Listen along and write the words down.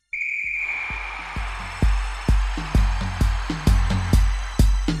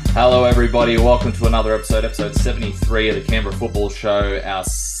Hello, everybody. Welcome to another episode 73 of the Canberra Football Show, our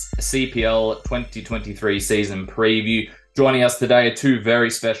CPL 2023 season preview. Joining us today are two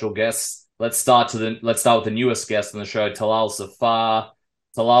very special guests. Let's start with the newest guest on the show, Talal Safar.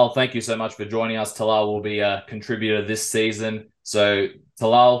 Talal, thank you so much for joining us. Talal will be a contributor this season. So,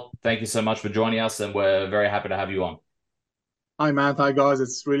 Talal, thank you so much for joining us, and we're very happy to have you on. Hi, Matt. Hi, guys.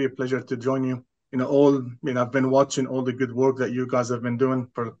 It's really a pleasure to join you. I've been watching all the good work that you guys have been doing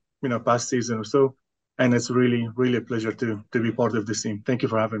for, past season or so. And it's really, really a pleasure to be part of this team. Thank you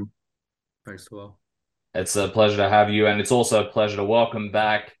for having me. Thanks, Talal. It's a pleasure to have you, and it's also a pleasure to welcome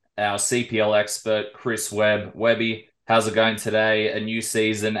back our CPL expert, Chris Webb. Webby, how's it going today? A new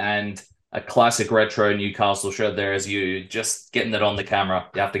season and a classic retro Newcastle shirt there as you just getting it on the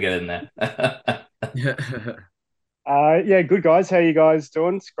camera. You have to get in there. Yeah, good guys. How you guys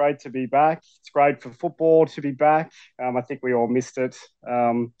doing? It's great to be back. It's great for football to be back. I think we all missed it.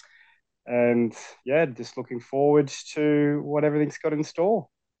 And yeah, just looking forward to what everything's got in store.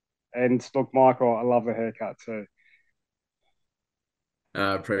 And look, Michael, I love the haircut too.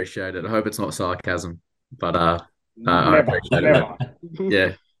 I appreciate it. I hope it's not sarcasm, but I Never, appreciate never. it.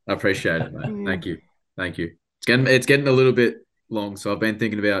 Yeah, I appreciate it, mate. Thank you. It's getting a little bit long, so I've been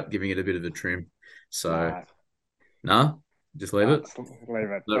thinking about giving it a bit of a trim. So, nah, just leave it. Just leave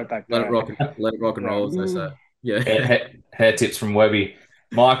it. Let it rock and roll, as they say. Yeah. Hair tips from Webby.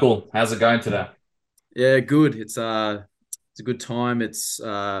 Michael, how's it going today? Yeah, good. It's a good time. It's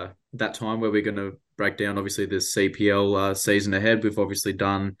that time where we're going to break down, obviously, the CPL season ahead. We've obviously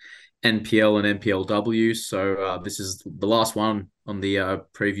done NPL and NPLW, so this is the last one on the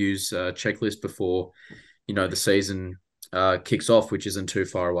previews checklist before, the season kicks off, which isn't too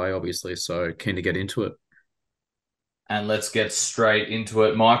far away, obviously. So keen to get into it. And let's get straight into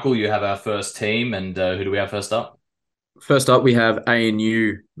it. Michael, you have our first team, and who do we have first up? First up, we have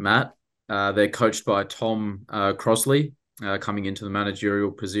ANU, Matt. They're coached by Tom Crossley, coming into the managerial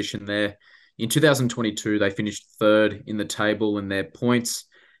position there. In 2022, they finished third in the table, and their points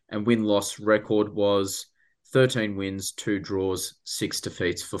and win-loss record was 13 wins, 2 draws, 6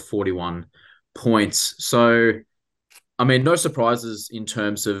 defeats for 41 points. So, I mean, no surprises in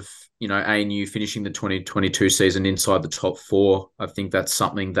terms of, ANU finishing the 2022 season inside the top 4. I think that's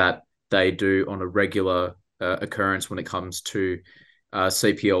something that they do on a regular occurrence when it comes to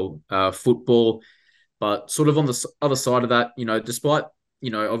CPL football. But sort of on the other side of that, despite,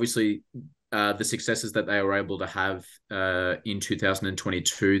 obviously the successes that they were able to have in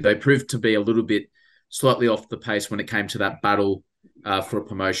 2022, they proved to be a little bit slightly off the pace when it came to that battle for a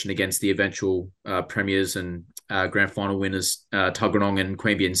promotion against the eventual premiers and grand final winners, Tuggeranong and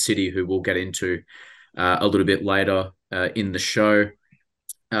Queanbeyan City, who we'll get into a little bit later in the show.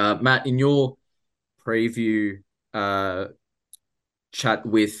 Matt, in your preview chat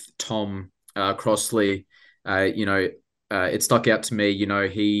with Tom Crossley, it stuck out to me.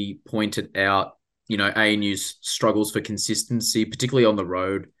 He pointed out, ANU's struggles for consistency, particularly on the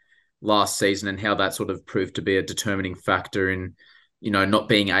road last season, and how that sort of proved to be a determining factor in, not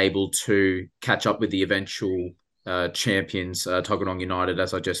being able to catch up with the eventual champions, Tuggeranong United,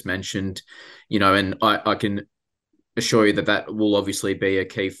 as I just mentioned. And I can assure you that will obviously be a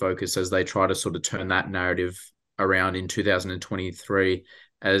key focus as they try to sort of turn that narrative around in 2023,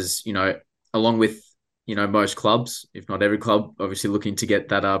 as, along with, most clubs, if not every club, obviously looking to get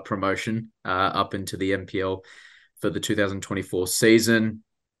that promotion up into the NPL for the 2024 season.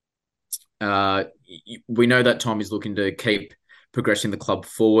 We know that Tom is looking to keep progressing the club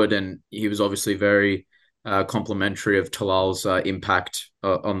forward, and he was obviously very complimentary of Talal's impact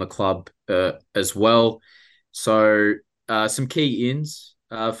on the club as well. So some key ins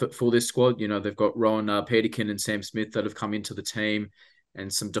for this squad. They've got Rowan Peterkin and Sam Smith that have come into the team,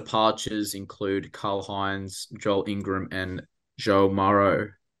 and some departures include Carl Hines, Joel Ingram, and Joe Morrow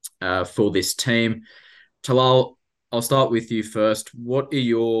for this team. Talal, I'll start with you first. What are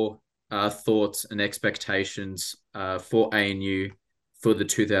your thoughts and expectations for ANU for the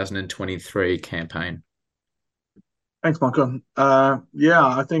 2023 campaign? Thanks, Michael. Yeah,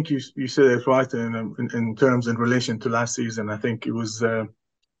 I think you said it right in terms in relation to last season. I think it was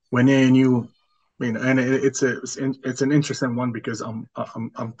when ANU. And it's an interesting one because I'm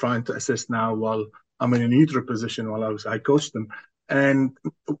trying to assess now while I'm in a neutral position while I coached them, and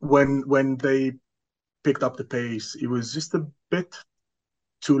when they picked up the pace, it was just a bit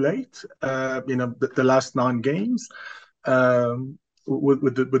too late. The last 9 games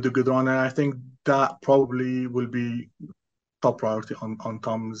with the good run, and I think that probably will be top priority on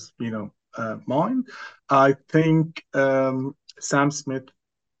Tom's mind. I think Sam Smith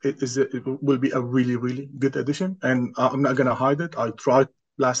it will be a really, really good addition. And I'm not going to hide it. I tried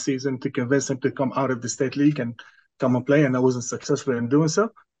last season to convince him to come out of the state league and come and play, and I wasn't successful in doing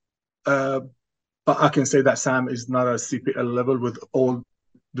so. But I can say that Sam is not a CPL level, with all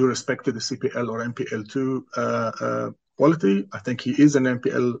due respect to the CPL or MPL2 quality. I think he is an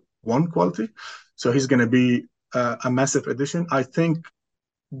MPL1 quality, so he's going to be a massive addition. I think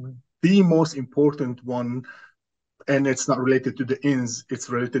the most important one, and it's not related to the ins, it's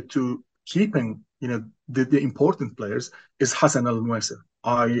related to keeping, the important players, is Hassan Al Muesir.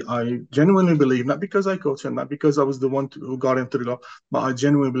 I genuinely believe, not because I coach him, not because I was the one who got him to the club, but I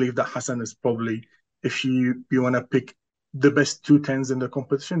genuinely believe that Hassan is probably, if you want to pick the best 2 10s in the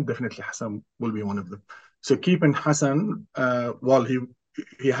competition, definitely Hassan will be one of them. So keeping Hassan, while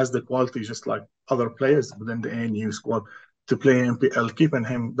he has the quality just like other players within the ANU squad to play in MPL, keeping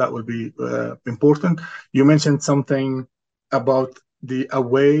him, that will be important. You mentioned something about the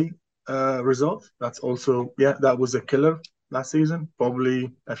away result. That's also, that was a killer last season.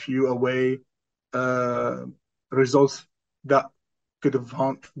 Probably a few away results that could have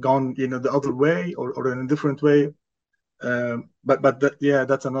gone, the other way or in a different way. But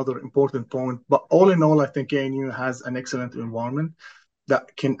that's another important point. But all in all, I think ANU has an excellent environment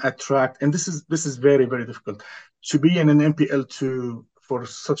that can attract, and this is very, very difficult to be in an MPL2 for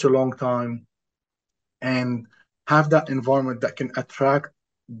such a long time and have that environment that can attract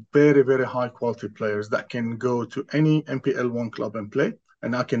very, very high quality players that can go to any MPL1 club and play.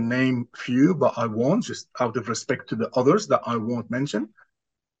 And I can name few, but I won't, just out of respect to the others that I won't mention.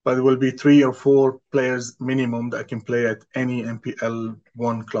 But there will be 3 or 4 players minimum that can play at any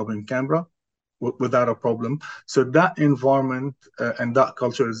MPL1 club in Canberra without a problem. So that environment and that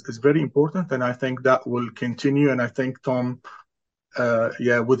culture is very important, and I think that will continue. And I think Tom,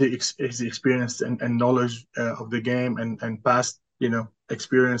 with his experience and knowledge of the game and past,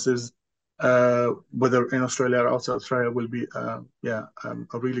 experiences, whether in Australia or outside Australia, will be a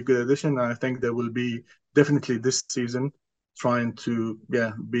really good addition. And I think there will be definitely this season trying to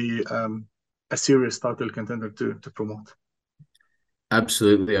be a serious title contender to promote.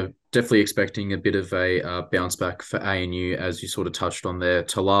 Absolutely. I'm definitely expecting a bit of a bounce back for ANU, as you sort of touched on there.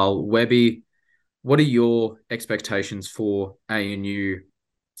 Talal, Webby, what are your expectations for ANU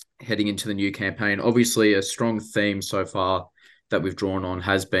heading into the new campaign? Obviously, a strong theme so far that we've drawn on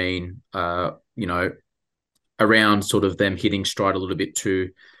has been, around sort of them hitting stride a little bit too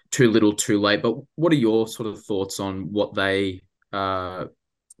little, too late. But what are your sort of thoughts on what they can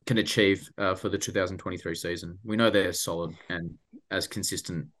achieve for the 2023 season? We know they're solid and as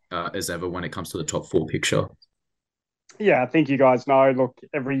consistent as ever when it comes to the top 4 picture. Yeah, I think you guys know, look,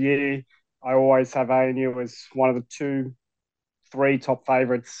 every year I always have ANU as one of the 2, 3 top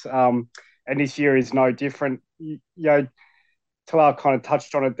favourites. And this year is no different. Talal kind of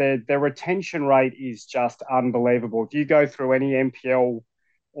touched on it. Their retention rate is just unbelievable. If you go through any MPL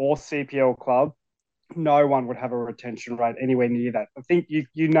or CPL club, no one would have a retention rate anywhere near that. I think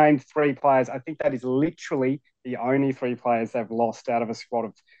you named 3 players. I think that is literally the only 3 players they've lost out of a squad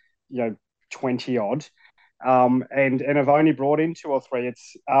of 20 odd, and have only brought in 2 or 3.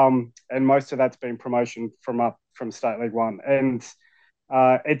 It's and most of that's been promotion from State League 1, and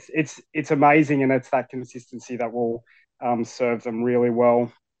it's amazing, and it's that consistency that will serve them really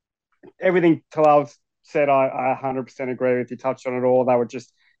well. Everything Talal said, I 100% agree with. You touched on it all.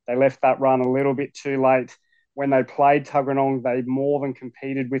 They left that run a little bit too late. When they played Tuggeranong, they more than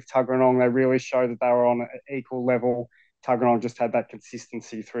competed with Tuggeranong. They really showed that they were on an equal level. Tuggeranong just had that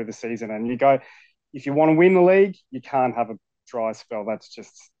consistency through the season. And if you want to win the league, you can't have a dry spell.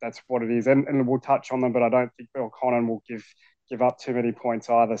 That's what it is. And we'll touch on them, but I don't think Belconnen will give up too many points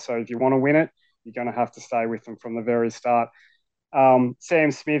either. So if you want to win it, you're going to have to stay with them from the very start.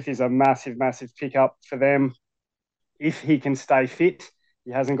 Sam Smith is a massive, massive pickup for them. If he can stay fit,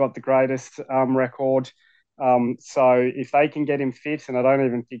 he hasn't got the greatest record. So if they can get him fit, and I don't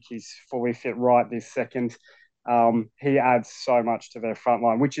even think he's fully fit right this second, he adds so much to their front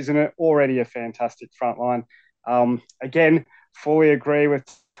line, which is already a fantastic front line. Again, fully agree with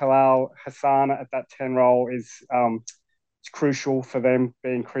Talal. Hassan at that 10 role is it's crucial for them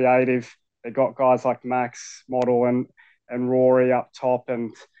being creative. They've got guys like Max, Model, and Rory up top,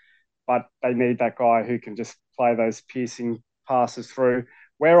 but they need that guy who can just play those piercing passes through.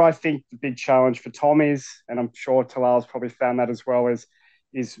 Where I think the big challenge for Tom is, and I'm sure Talal's probably found that as well,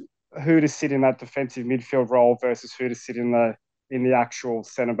 is who to sit in that defensive midfield role versus who to sit in the actual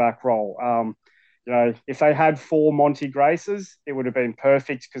centre back role. If they had 4 Monty Graces, it would have been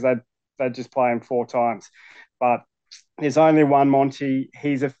perfect because they'd just play him 4 times. But there's only one Monty.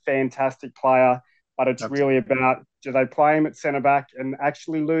 He's a fantastic player, but it's really about, do they play him at centre back and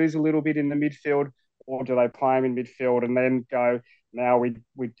actually lose a little bit in the midfield, or do they play him in midfield and then go, now we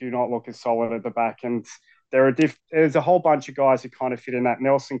do not look as solid at the back? And there's a whole bunch of guys who kind of fit in that.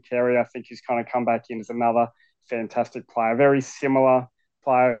 Nelson Carey, I think, who's kind of come back in as another fantastic player, very similar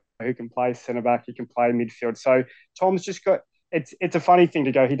player who can play centre back, he can play midfield. So Tom's just got. It's a funny thing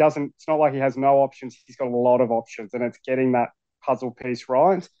to go. He doesn't. It's not like he has no options. He's got a lot of options, and it's getting that puzzle piece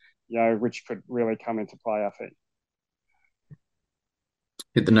right. Which could really come into play, I think.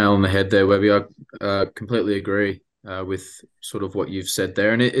 Hit the nail on the head there, Webby. I completely agree with sort of what you've said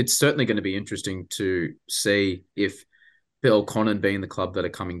there. And it's certainly going to be interesting to see if Belconnen, being the club that are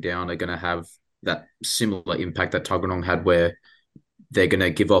coming down, are going to have that similar impact that Tuggeranong had, where they're going to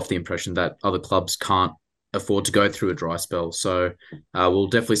give off the impression that other clubs can't afford to go through a dry spell. So we'll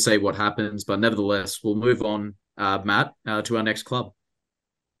definitely see what happens. But nevertheless, we'll move on, Matt, to our next club.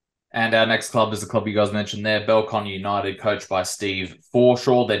 And our next club is the club you guys mentioned there, Belconnen United, coached by Steve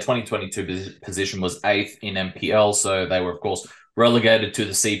Forshaw. Their 2022 position was 8th in MPL, so they were, of course, relegated to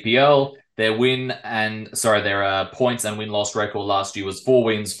the CPL. Their points and win-loss record last year was 4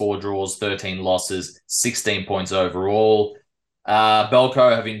 wins, 4 draws, 13 losses, 16 points overall.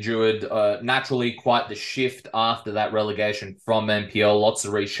 Belco have endured naturally quite the shift after that relegation from MPL. Lots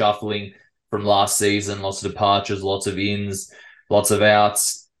of reshuffling from last season, lots of departures, lots of ins, lots of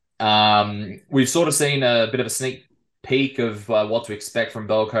outs. We've sort of seen a bit of a sneak peek of what to expect from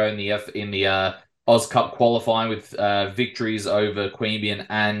Belco in the Oz Cup qualifying with victories over Queanbeyan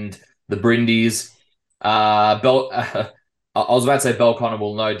and the Brindis. I was about to say Belconnen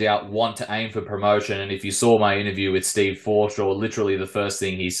will no doubt want to aim for promotion, and if you saw my interview with Steve Forshaw, literally the first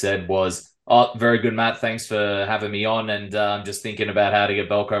thing he said was, "Oh, very good, Matt. Thanks for having me on, and I'm just thinking about how to get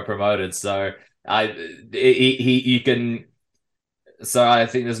Belco promoted." So So I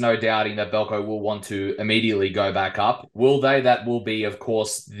think there's no doubting that Belco will want to immediately go back up. Will they? That will be, of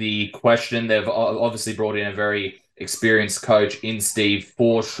course, the question. They've obviously brought in a very experienced coach in Steve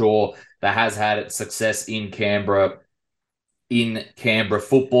Forshaw that has had success in Canberra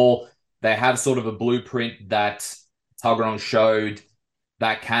football. They have sort of a blueprint that Tuggeranong showed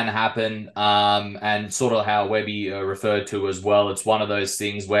that can happen, and sort of how Webby referred to as well. It's one of those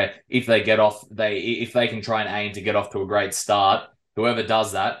things where if they can try and aim to get off to a great start, whoever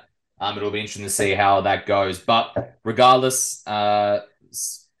does that, it'll be interesting to see how that goes. But regardless,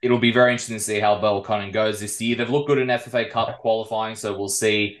 it'll be very interesting to see how Belconnen goes this year. They've looked good in FFA Cup qualifying, so we'll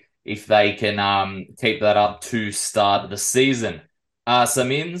see if they can keep that up to start the season.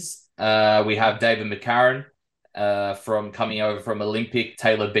 Some ins, we have David McCarron from coming over from Olympic.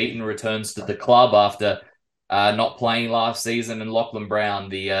 Taylor Beaton returns to the club after not playing last season, and Lachlan Brown,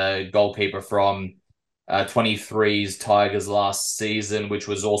 the goalkeeper from 23's Tigers last season, which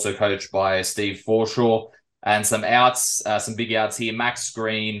was also coached by Steve Forshaw. And some outs, some big outs here: Max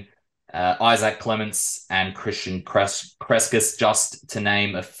Green, Isaac Clements, and Christian Crescus, just to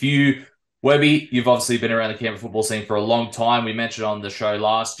name a few. Webby, you've obviously been around the Canberra football scene for a long time. We mentioned on the show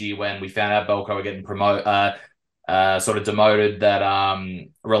last year when we found out Belco were getting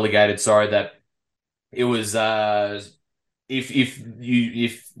relegated, that it was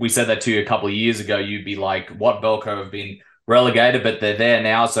if we said that to you a couple of years ago, you'd be like, what, Belco have been relegated, but they're there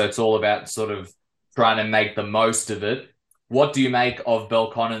now, so it's all about sort of trying to make the most of it. What do you make of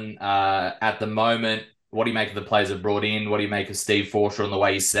Belconnen at the moment? What do you make of the players they've brought in? What do you make of Steve Forshaw and the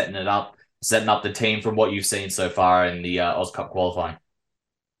way he's setting up the team from what you've seen so far in the Oz Cup qualifying?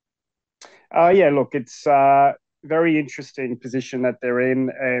 Look, it's a very interesting position that they're in,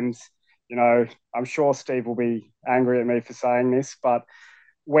 and I'm sure Steve will be angry at me for saying this, but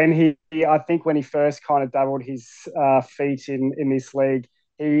when he first kind of dabbled his feet in this league,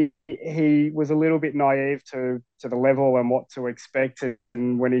 he was a little bit naive to the level and what to expect.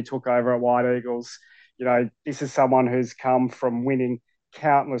 And when he took over at White Eagles, this is someone who's come from winning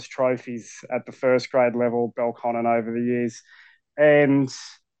countless trophies at the first grade level, Belconnen, over the years. And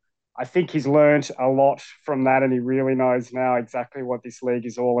I think he's learned a lot from that, and he really knows now exactly what this league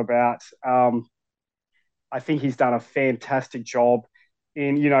is all about. I think he's done a fantastic job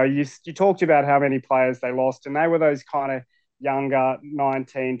in, you talked about how many players they lost, and they were those kind of younger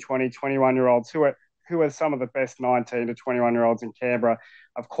 19, 20, 21-year-olds who are some of the best 19 to 21-year-olds in Canberra.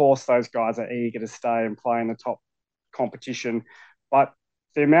 Of course, those guys are eager to stay and play in the top competition. But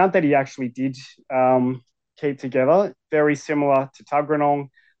the amount that he actually did keep together, very similar to Tuggeranong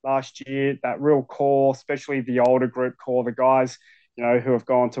last year, that real core, especially the older group core, the guys, who have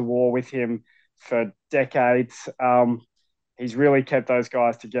gone to war with him for decades. He's really kept those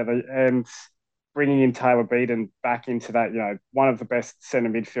guys together, and bringing in Taylor Beaton back into that, one of the best centre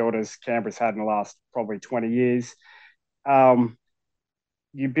midfielders Canberra's had in the last probably 20 years.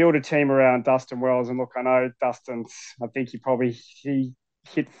 you build a team around Dustin Wells, and look, I know I think he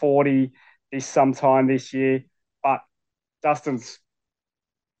hit 40 sometime this year, but Dustin's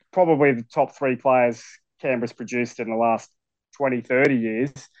probably the top three players Canberra's produced in the last 20, 30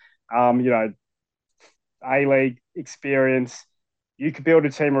 years. A-League experience. You could build a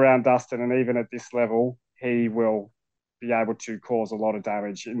team around Dustin, and even at this level, he will be able to cause a lot of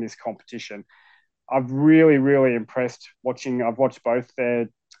damage in this competition. I've really, really impressed watching. I've watched both their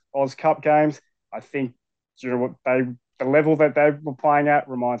Oz Cup games. I think the level that they were playing at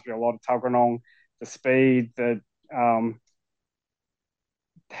reminds me a lot of Tuggeranong. The speed,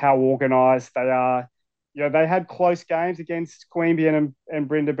 how organised they are. They had close games against Queanbeyan and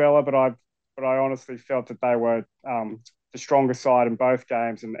Brindabella, but I honestly felt that they were the stronger side in both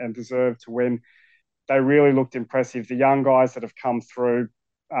games and deserved to win. They really looked impressive. The young guys that have come through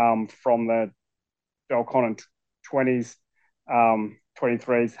from the Belconnen 20s,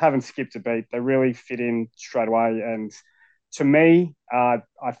 23s haven't skipped a beat. They really fit in straight away. And to me, I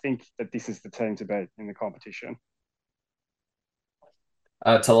think that this is the team to beat in the competition.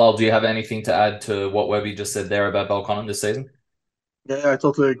 Talal, do you have anything to add to what Webby just said there about Belconnen this season? Yeah, I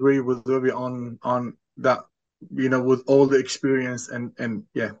totally agree with Webby on that. With all the experience and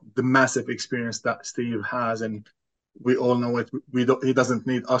the massive experience that Steve has, and we all know it. He doesn't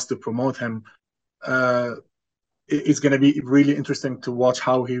need us to promote him. It's going to be really interesting to watch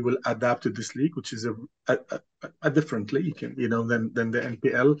how he will adapt to this league, which is a different league, than the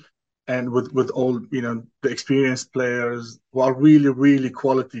NPL. And with all the experienced players who are really, really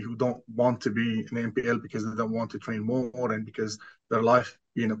quality, who don't want to be in the NPL because they don't want to train more and because their life,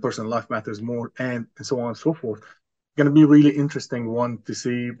 personal life matters more, and so on and so forth. Going to be really interesting one to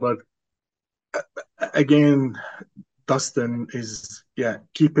see. But again, Dustin is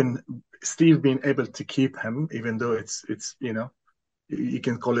keeping Steve being able to keep him, even though it's you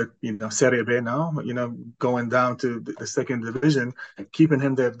can call it, Serie B now, going down to the second division, keeping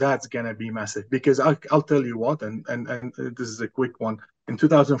him there, that's going to be massive. Because I'll tell you what, and this is a quick one. In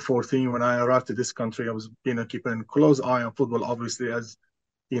 2014, when I arrived to this country, I was, keeping a close eye on football, obviously, as,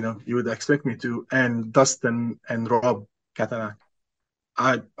 you would expect me to. And Dustin and Rob Katanak,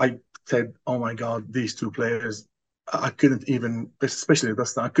 I said, oh my God, these two players, I couldn't even, especially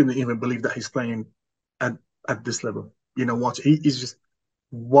Dustin, I couldn't even believe that he's playing at this level. Watch, he's just,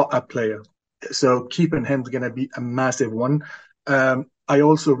 what a player. So keeping him is going to be a massive one. I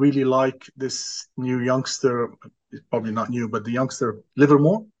also really like this new youngster, probably not new, but the youngster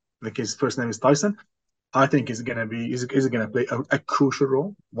Livermore, like his first name is Tyson. I think he's going to play a crucial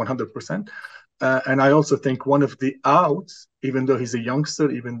role, 100%. And I also think one of the outs, even though he's a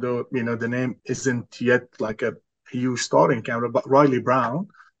youngster, even though, the name isn't yet like a huge star in Canberra, but Riley Brown,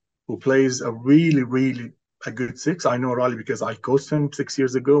 who plays a really, really a good six. I know Riley because I coached him 6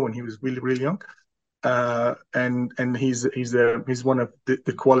 years ago when he was really, really young. And he's one of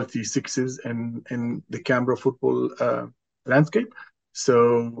the quality sixes in the Canberra football landscape.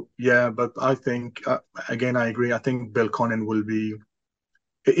 So but I think again I agree. I think Belconnen will be.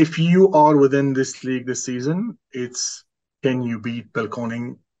 If you are within this league this season, it's can you beat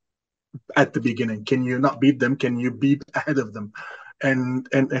Belconnen at the beginning? Can you not beat them? Can you beat ahead of them? And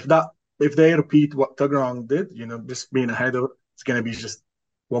if they repeat what Tuggeranong did, just being ahead of, it's going to be just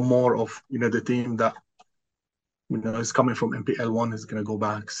one more of, the team that, is coming from MPL 1 is going to go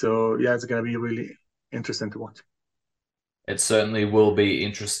back. So, it's going to be really interesting to watch. It certainly will be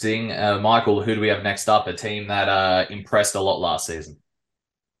interesting. Michael, who do we have next up? A team that impressed a lot last season.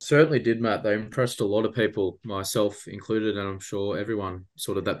 Certainly did, Matt. They impressed a lot of people, myself included, and I'm sure everyone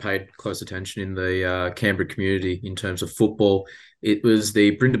sort of that paid close attention in the Canberra community in terms of football. It was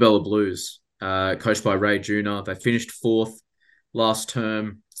the Brindabella Blues, coached by Ray Jr. They finished fourth last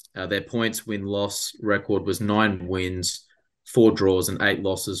term. Their points win-loss record was 9 wins, 4 draws and 8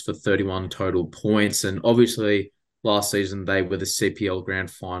 losses for 31 total points. And obviously, last season, they were the CPL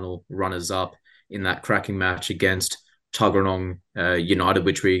Grand Final runners-up in that cracking match against Tuggeranong United,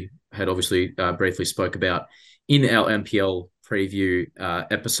 which we had obviously briefly spoke about in our MPL preview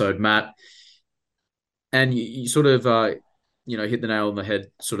episode, Matt. And you sort of, hit the nail on the head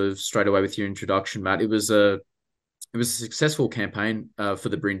sort of straight away with your introduction, Matt. It was a successful campaign for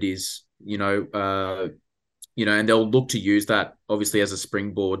the Brindies, and they'll look to use that obviously as a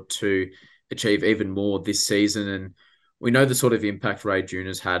springboard to achieve even more this season. And we know the sort of impact Ray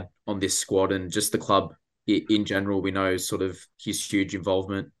Jr.'s had on this squad and just the club in general. We know sort of his huge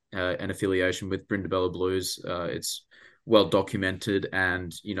involvement and affiliation with Brindabella Blues. It's well documented,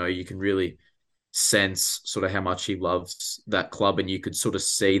 and you can really sense sort of how much he loves that club, and you could sort of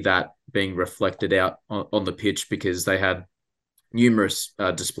see that being reflected out on the pitch, because they had numerous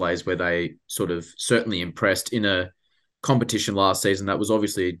displays where they sort of certainly impressed in a competition last season that was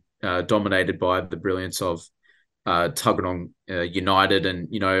obviously dominated by the brilliance of Tuggeranong United. And,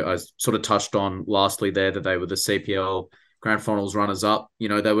 I sort of touched on lastly there that they were the CPL Grand Finals runners up. They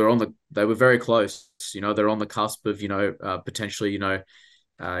were very close. They're on the cusp of, potentially,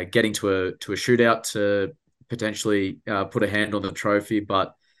 getting to a shootout to potentially put a hand on the trophy.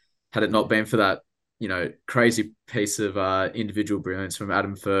 But had it not been for that, crazy piece of individual brilliance from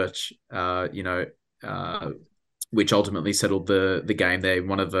Adam Furch, which ultimately settled the game there.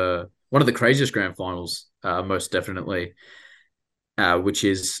 One of the craziest grand finals, most definitely, which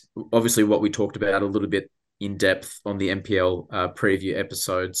is obviously what we talked about a little bit in depth on the MPL preview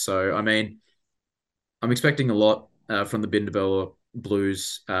episode. So, I mean, I'm expecting a lot from the Brindabella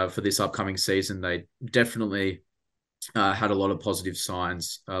Blues for this upcoming season. They definitely had a lot of positive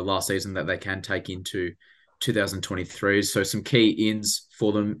signs last season that they can take into 2023. So some key ins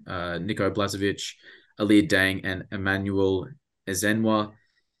for them, Nico Blazovic, Alir Dang, and Emmanuel Ezenwa.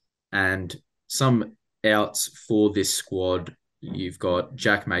 And some outs for this squad, you've got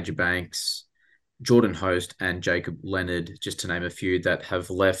Jack Majorbanks, Jordan Host, and Jacob Leonard, just to name a few that have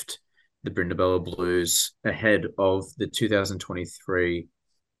left the Brindabella Blues ahead of the 2023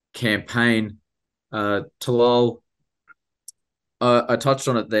 campaign. Talal, I touched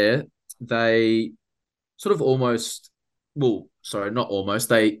on it there. They sort of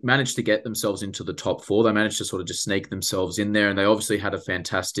they managed to get themselves into the top four. They managed to sort of just sneak themselves in there, and they obviously had a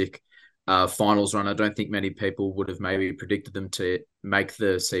fantastic finals run. I don't think many people would have maybe predicted them to make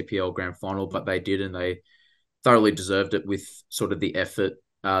the CPL Grand Final, but they did, and they thoroughly deserved it with sort of the effort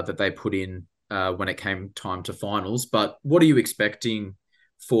that they put in when it came time to finals. But what are you expecting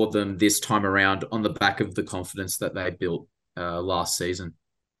for them this time around on the back of the confidence that they built last season?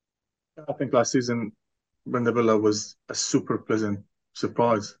 I think last season, Brindabella was a super pleasant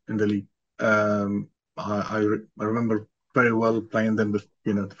surprise in the league. I remember very well playing them,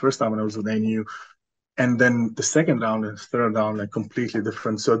 the first time when I was with ANU, and then the second round and third round are completely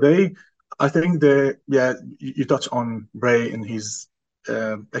different. So I think you touch on Bray and his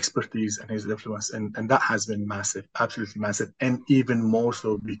expertise and his influence, and that has been massive, absolutely massive, and even more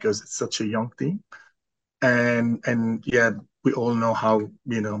so because it's such a young team. And we all know how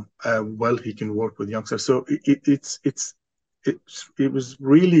well he can work with youngsters. So it was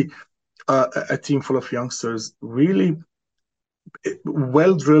really a team full of youngsters, really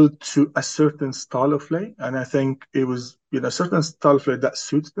well drilled to a certain style of play, and I think it was a certain style of play that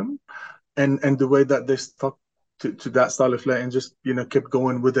suits them, and the way that they stuck to that style of play and just kept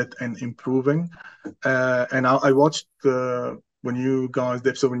going with it and improving. And I watched when you guys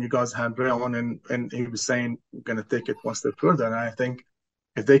had Ray on, and he was saying we're going to take it one step further. And I think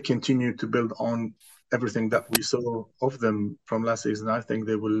if they continue to build on everything that we saw of them from last season, I think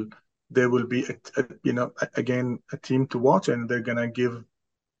they will be again a team to watch, and they're going to give.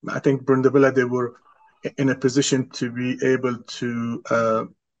 I think Brindabella, they were in a position to be able to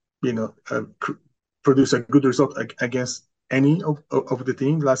produce a good result against any of the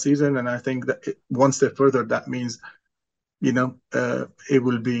team last season. And I think that one step further, that means it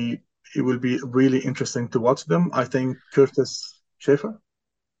will be really interesting to watch them. I think Curtis Schaefer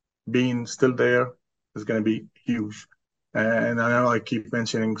being still there is going to be huge. And I know I keep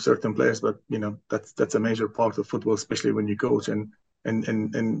mentioning certain players, but that's a major part of football, especially when you coach. And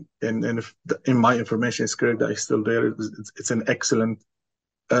if in my information is correct, that he's still there, it's an excellent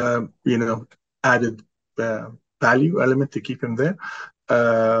added value element to keep him there.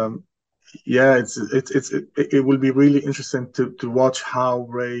 It will be really interesting to watch how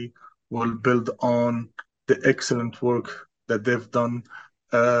Ray will build on the excellent work that they've done,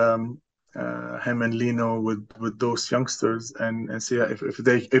 him and Lino with those youngsters, and see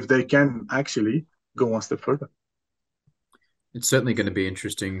if they can actually go one step further. It's certainly going to be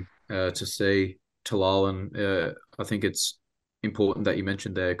interesting to see, Talal, and I think it's important that you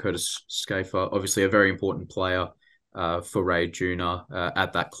mentioned there Curtis Schaefer, obviously a very important player for Ray Jr.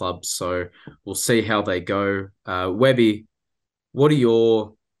 At that club. So we'll see how they go. Webby, what are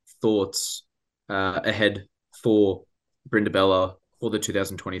your thoughts ahead for Brindabella for the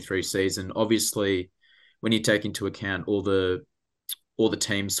 2023 season? Obviously, when you take into account all the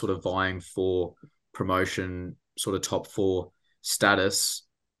teams sort of vying for promotion, sort of top four status,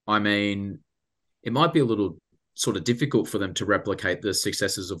 I mean, it might be a little sort of difficult for them to replicate the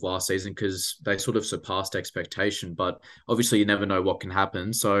successes of last season because they sort of surpassed expectation, but obviously you never know what can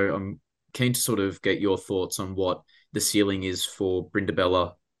happen. So I'm keen to sort of get your thoughts on what the ceiling is for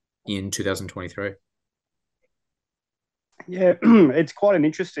Brindabella in 2023. Yeah, it's quite an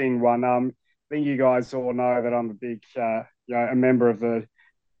interesting one. I think you guys all know that I'm a big a member of the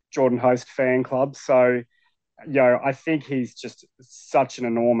Jordan Host fan club. So, I think he's just such an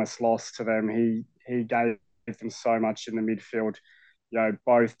enormous loss to them. He gave them so much in the midfield,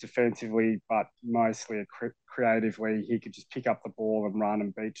 both defensively, but mostly creatively. He could just pick up the ball and run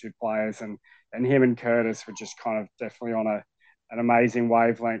and beat two players. And him and Curtis were just kind of definitely on an amazing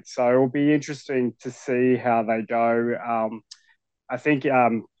wavelength. So it'll be interesting to see how they go. I think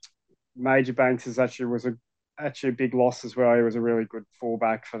Major Banks was actually a big loss as well. He was a really good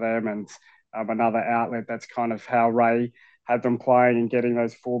fullback for them, and another outlet. That's kind of how Ray had them playing and getting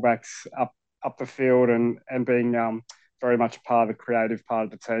those fullbacks up the field and being very much a part of the creative part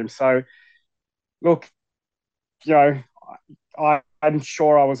of the team. So, look, I'm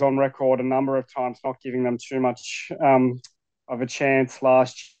sure I was on record a number of times not giving them too much of a chance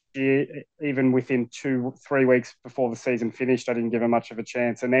last year. Even within 2-3 weeks before the season finished, I didn't give them much of a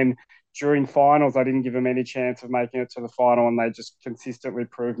chance. And then during finals, I didn't give them any chance of making it to the final, and they just consistently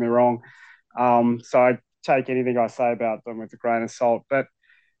proved me wrong. So I take anything I say about them with a grain of salt. But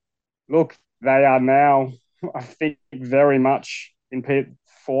look, they are now, I think, very much in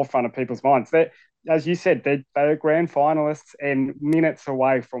forefront of people's minds. As you said, they're grand finalists and minutes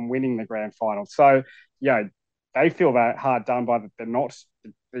away from winning the grand final. So, they feel that hard done by that they're not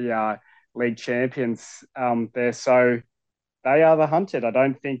the league champions there. So they are the hunted. I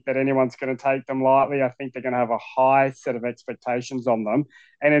don't think that anyone's going to take them lightly. I think they're going to have a high set of expectations on them.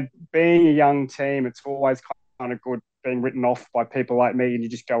 And being a young team, it's always kind of good being written off by people like me, and you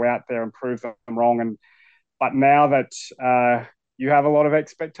just go out there and prove them wrong. But now that you have a lot of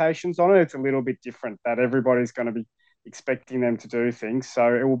expectations on it, it's a little bit different, that everybody's going to be expecting them to do things.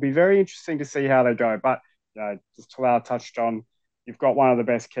 So it will be very interesting to see how they go. But as Talal touched on, you've got one of the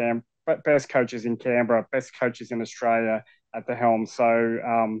best coaches in Canberra, best coaches in Australia at the helm. So,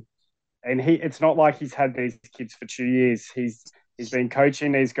 and it's not like he's had these kids for 2 years. He's been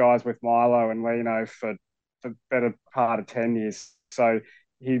coaching these guys with Milo and Lino for the better part of 10 years. So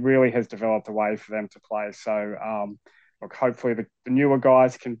he really has developed a way for them to play. So, look, hopefully the newer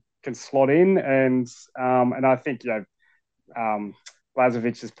guys can slot in, and I think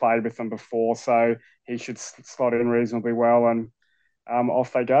Blazovic has played with them before, so he should slot in reasonably well, and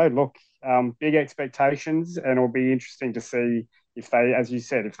off they go. Look, big expectations, and it'll be interesting to see if they, as you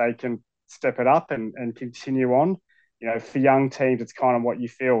said, if they can step it up and continue on. For young teams, it's kind of what you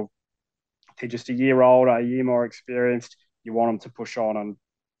feel. If they're just a year older, a year more experienced, you want them to push on,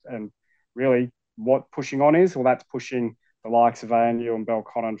 and really what pushing on is, well, that's pushing the likes of ANU and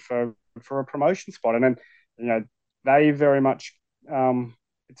Belconnen for a promotion spot. And then, they very much,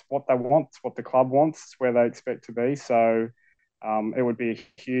 it's what they want, it's what the club wants, it's where they expect to be. So it would be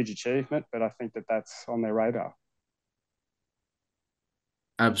a huge achievement, but I think that that's on their radar.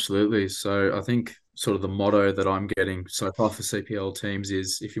 Absolutely. So I think sort of the motto that I'm getting so far for CPL teams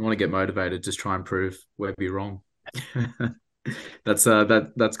is, if you want to get motivated, just try and prove Webby wrong. That's got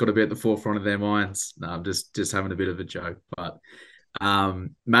to be at the forefront of their minds. No, I'm just having a bit of a joke. But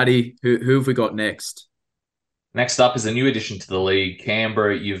Maddie, who have we got next? Next up is a new addition to the league,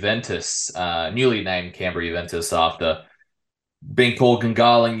 Canberra Juventus, newly named Canberra Juventus after being called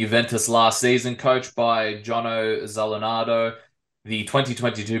Gungahlin Juventus last season, coached by Jono Zalinado. The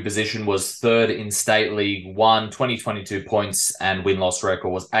 2022 position was third in State League 1, 2022 points and win-loss record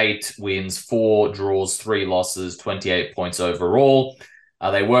was 8 wins, 4 draws, 3 losses, 28 points overall.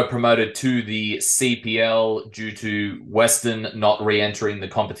 They were promoted to the CPL due to Western not re-entering the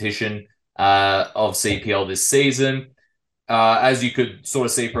competition of CPL this season. As you could sort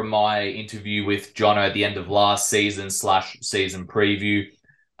of see from my interview with Jono at the end of last season/season preview,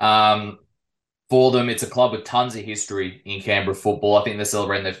 for them, it's a club with tons of history in Canberra football. I think they're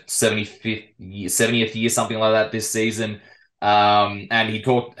celebrating their 70th year, something like that this season. And he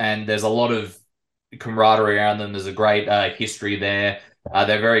talked, and there's a lot of camaraderie around them. There's a great history there.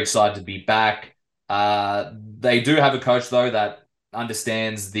 They're very excited to be back. They do have a coach, though, that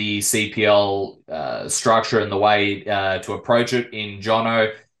understands the CPL structure and the way to approach it in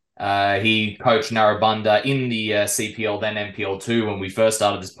Jono. He coached Narrabundah in the CPL, then NPL2, when we first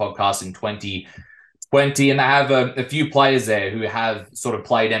started this podcast in 2020. And they have a few players there who have sort of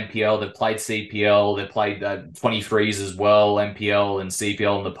played NPL, they've played CPL, they've played 23s as well, NPL and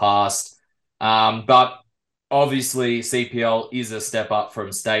CPL in the past. But obviously, CPL is a step up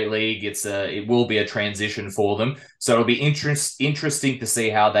from State League. It will be a transition for them. So it'll be interesting to see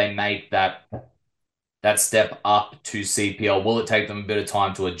how they make that step up to CPL. Will it take them a bit of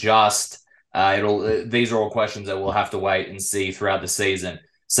time to adjust? These are all questions that we'll have to wait and see throughout the season.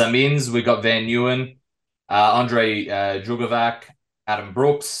 Samins, we got Van Newen, Andre Jugovac, Adam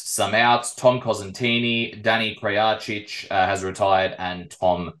Brooks, some outs. Tom Cosentini, Danny Krajacic has retired, and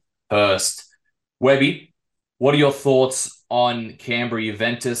Tom Hurst. Webby, what are your thoughts on Canberra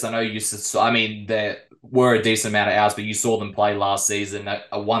Juventus? I know there were a decent amount of outs, but you saw them play last season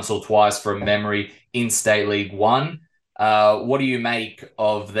once or twice from memory in State League One. What do you make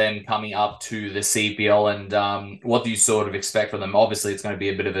of them coming up to the CPL, and what do you sort of expect from them? Obviously, it's going to be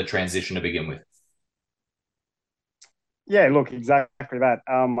a bit of a transition to begin with. Yeah, look, exactly that.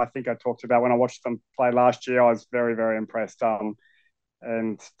 I think I talked about when I watched them play last year. I was very, very impressed.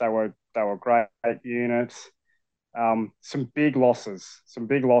 And they were great units. Some big losses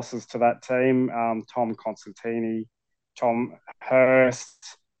to that team. Tom Constantini, Tom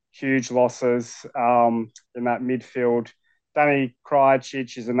Hurst, huge losses in that midfield. Danny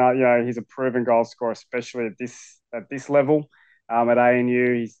Krajacic is another. He's a proven goal scorer, especially at this level. At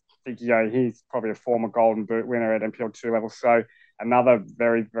ANU, he's probably a former Golden Boot winner at NPL2 level. So another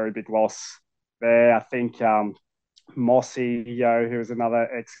very, very big loss there. I think Mossy, who is another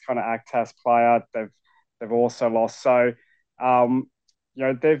ex kind of Actas player, they've also lost. So,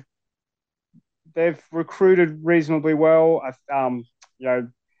 they've recruited reasonably well.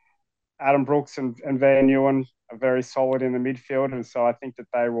 Adam Brooks and Van Newen are very solid in the midfield, and so I think that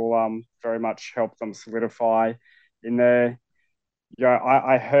they will very much help them solidify in there.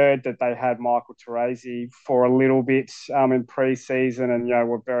 I heard that they had Michael Teresi for a little bit in pre-season, and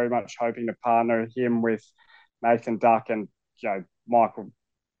we're very much hoping to partner him with Nathan Duck and Michael,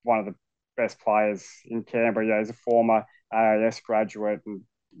 one of the best players in Canberra. He's a former AIS graduate, and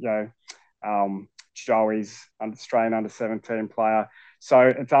Joey's Australian under-17 player.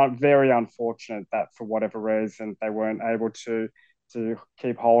 So it's very unfortunate that for whatever reason they weren't able to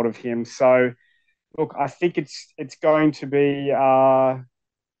keep hold of him. So look, I think it's going to be a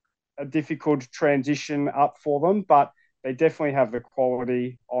difficult transition up for them, but they definitely have the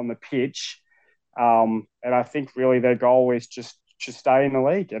quality on the pitch. And I think really their goal is just to stay in the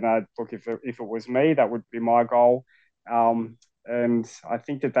league. And look, if it was me, that would be my goal. And I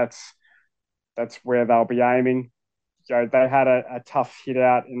think that's where they'll be aiming. They had a tough hit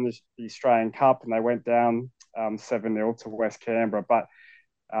out in the Australian Cup, and they went down 7-0 to West Canberra. But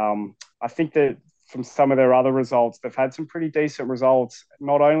I think that from some of their other results, they've had some pretty decent results,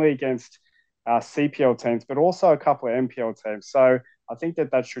 not only against CPL teams, but also a couple of NPL teams. So I think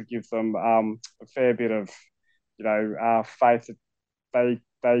that should give them a fair bit of, faith that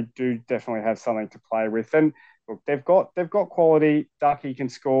they do definitely have something to play with. And look, they've got quality. Ducky can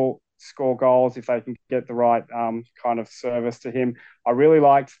score goals if they can get the right kind of service to him. I really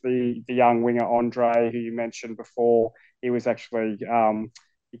liked the young winger Andre, who you mentioned before. He was actually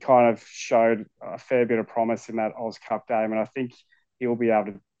he kind of showed a fair bit of promise in that Oz Cup game, and I think he'll be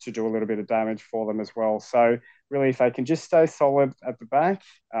able to do a little bit of damage for them as well. So really, if they can just stay solid at the back,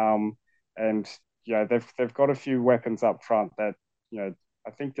 and they've got a few weapons up front that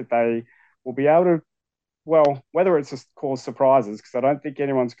I think that they will be able to. Well, whether it's just cause surprises, because I don't think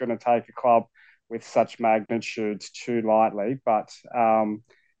anyone's going to take a club with such magnitude too lightly, but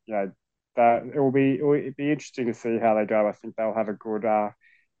that it'll be interesting to see how they go. I think they'll have a good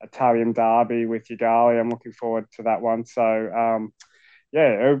Italian derby with Yoogali. I'm looking forward to that one. So I'm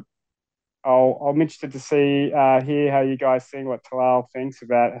interested to hear how you guys think, what Talal thinks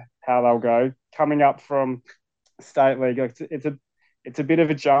about how they'll go coming up from State League. It's a bit of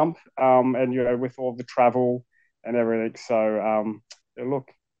a jump, and with all the travel and everything. So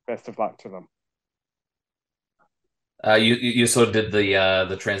look, best of luck to them. You sort of did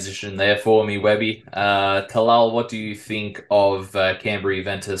the transition there for me, Webby. Talal, what do you think of Canberra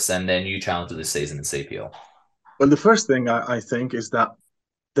Juventus and their new challenger this season in CPL? Well, the first thing I think is that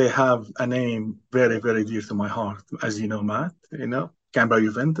they have a name very, very dear to my heart, as you know, Matt. Canberra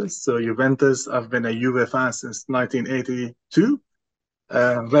Juventus. So Juventus, I've been a Juve fan since 1982.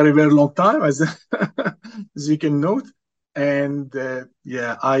 Very, very long time, as you can note. And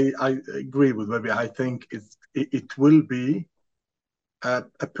I agree with Webby. I think it will be a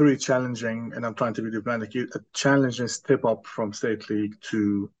pretty challenging, and I'm trying to be diplomatic, a challenging step up from State League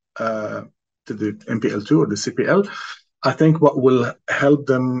to the NPL2 or the CPL. I think what will help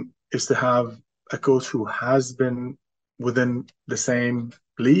them is to have a coach who has been within the same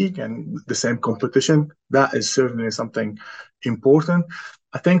league and the same competition. That is certainly something important.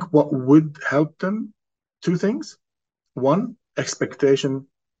 I think what would help them, two things. One, expectation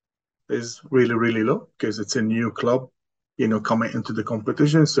is really, really low because it's a new club, coming into the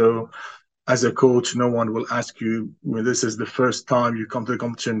competition. So as a coach, no one will ask you, this is the first time you come to the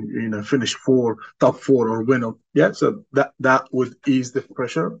competition, finish top four or win. So that would ease the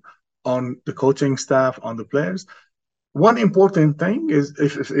pressure on the coaching staff, on the players. one important thing is,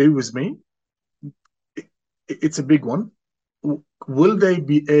 if it was me, it's a big one. Will they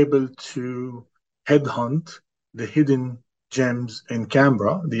be able to headhunt the hidden gems in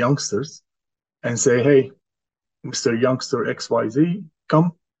Canberra, the youngsters, and say, hey, Mr. Youngster XYZ,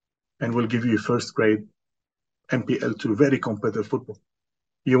 come and we'll give you first grade MPL2, very competitive football.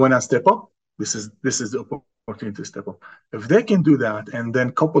 You want to step up? This is the opportunity to step up. If they can do that, and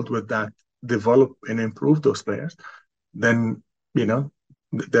then coupled with that, develop and improve those players, then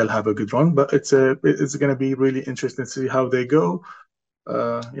they'll have a good run. But it's going to be really interesting to see how they go.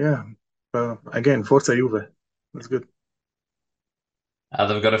 Yeah. Again, Forza Juve. That's good.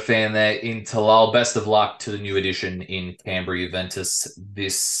 They've got a fan there in Talal. Best of luck to the new addition in Canberra Juventus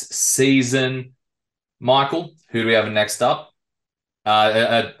this season. Michael, who do we have next up?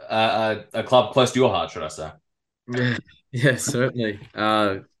 A club close to your heart, should I say? Yeah, certainly.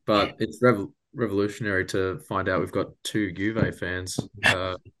 But it's revolutionary to find out we've got two Juve fans.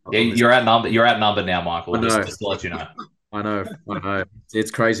 Yeah, you're outnumbered. You're outnumbered now, Michael. I know. Just to let you know. I know.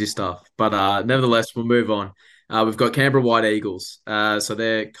 It's crazy stuff. But nevertheless, we'll move on. We've got Canberra White Eagles. So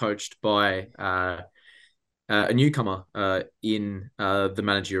they're coached by a newcomer in the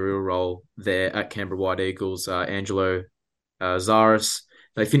managerial role there at Canberra White Eagles, Angelo Zaris.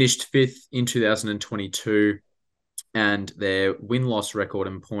 They finished fifth in 2022, and their win-loss record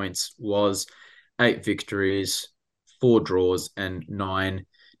in points was 8 victories, 4 draws, and 9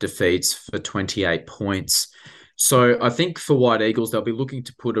 defeats for 28 points. So I think for White Eagles, they'll be looking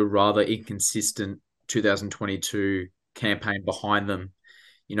to put a rather inconsistent 2022 campaign behind them.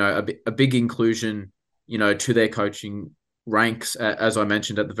 A big inclusion, to their coaching ranks, as I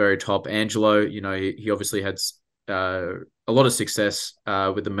mentioned at the very top. Angelo, he obviously had a lot of success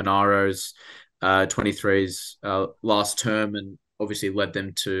with the Monaros 23s last term, and obviously led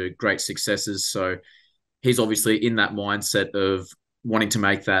them to great successes. So he's obviously in that mindset of wanting to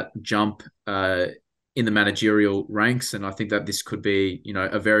make that jump in the managerial ranks. And I think that this could be,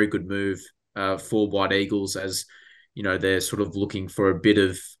 a very good move for White Eagles, as, they're sort of looking for a bit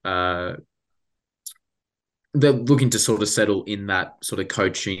of, they're looking to sort of settle in that sort of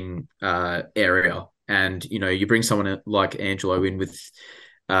coaching area. And, you bring someone like Angelo in with,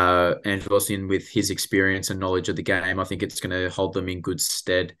 Angelos in with his experience and knowledge of the game. I think it's going to hold them in good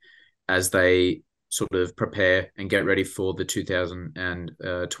stead as they sort of prepare and get ready for the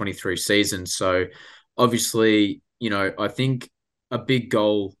 2023 season. So obviously, I think a big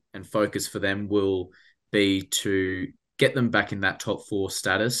goal and focus for them will be to get them back in that top 4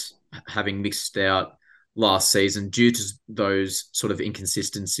 status, having missed out last season due to those sort of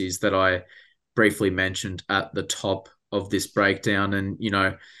inconsistencies that I briefly mentioned at the top of this breakdown. And,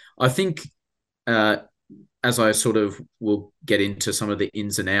 I think as I sort of will get into some of the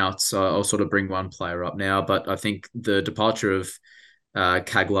ins and outs, I'll sort of bring one player up now, but I think the departure of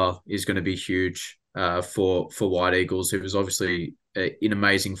Kagler is going to be huge for White Eagles, who was obviously in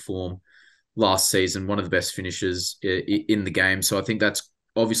amazing form last season, one of the best finishers in the game. So I think that's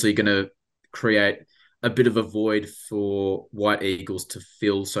obviously going to create a bit of a void for White Eagles to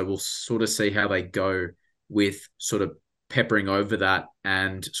fill. So we'll sort of see how they go with sort of peppering over that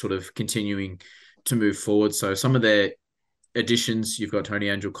and sort of continuing to move forward. So some of their additions, you've got Tony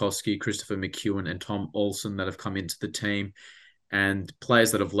Angelkowski, Christopher McEwen, and Tom Olsen that have come into the team, and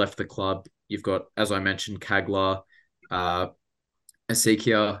players that have left the club. You've got, as I mentioned, Kagler,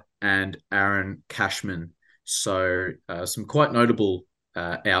 Asikia, and Aaron Cashman. So some quite notable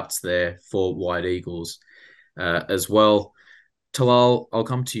outs there for White Eagles as well. Talal, I'll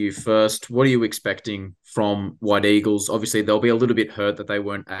come to you first. What are you expecting from White Eagles? Obviously, they'll be a little bit hurt that they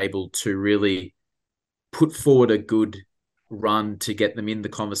weren't able to really put forward a good run to get them in the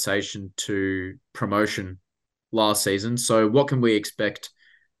conversation to promotion last season. So what can we expect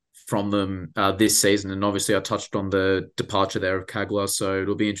from them this season? And obviously, I touched on the departure there of Kagler, so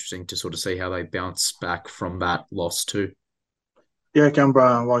it'll be interesting to sort of see how they bounce back from that loss too. Yeah,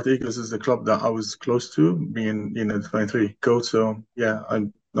 Canberra White Eagles is the club that I was close to, being the 23 coach. So yeah, I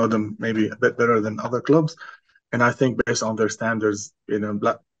know them maybe a bit better than other clubs, and I think based on their standards,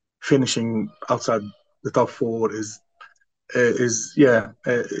 finishing outside the top 4 is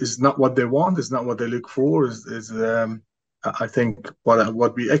not what they want, is not what they look for. I think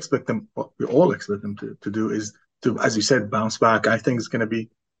what we expect them, what we all expect them to do is to, as you said, bounce back. I think it's going to be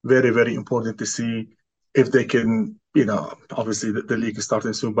very, very important to see if they can, obviously the league is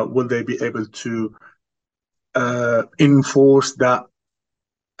starting soon, but will they be able to enforce that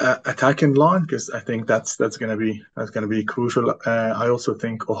attacking line? Because I think that's going to be crucial. I also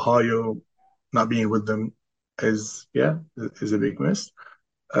think Ohio not being with them is a big miss.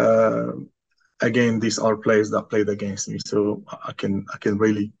 again, these are players that played against me, so I can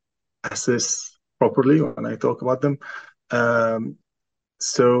really assess properly when I talk about them.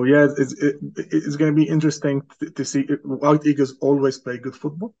 So yeah, it's going to be interesting to see. White Eagles always play good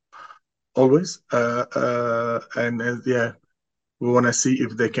football, always, and yeah, we want to see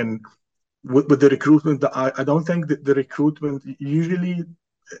if they can with the recruitment. I don't think that the recruitment usually,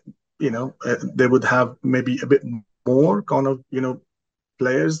 they would have maybe a bit more kind of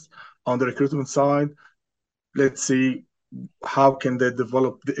players on the recruitment side. Let's see how can they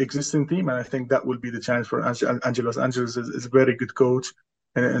develop the existing team, and I think that will be the challenge for Angelos. Angelos is a very good coach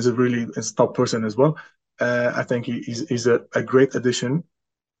and is a top person as well. I think he's a great addition,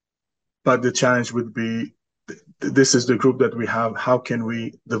 but the challenge would be this is the group that we have. How can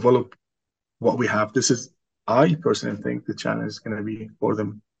we develop what we have? I personally think the challenge is going to be for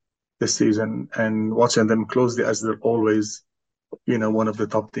them this season, and watching them closely as they're always, one of the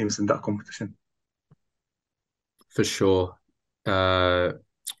top teams in that competition. For sure.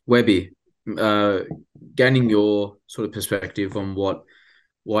 Webby, gaining your sort of perspective on what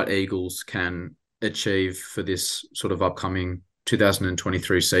White Eagles can achieve for this sort of upcoming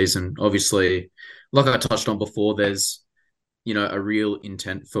 2023 season. Obviously, like I touched on before, there's, a real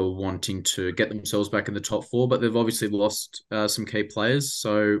intent for wanting to get themselves back in the top four, but they've obviously lost some key players.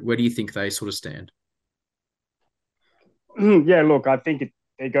 So where do you think they sort of stand? Yeah, look, I think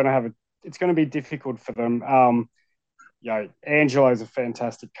they're going to it's going to be difficult for them. Angelo is a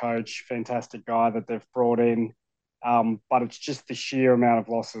fantastic coach, fantastic guy that they've brought in. But it's just the sheer amount of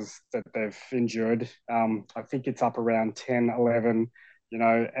losses that they've endured. I think it's up around 10, 11,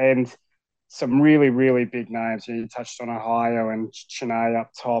 and some really, really big names. You touched on Ohio and Chennai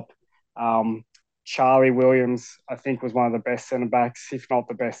up top. Charlie Williams, I think, was one of the best centre-backs, if not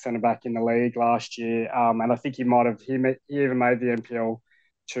the best centre-back in the league last year. And I think he even made the NPL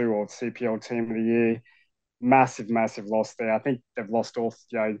 2 or CPL Team of the Year. Massive, massive loss there. I think they've lost all,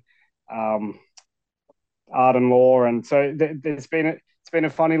 Arden Law, and so it's been a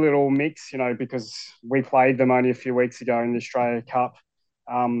funny little mix, because we played them only a few weeks ago in the Australia Cup.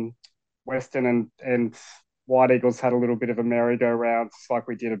 Western and White Eagles had a little bit of a merry-go-round. It's like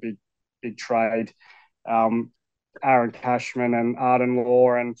we did a big trade. Aaron Cashman and Arden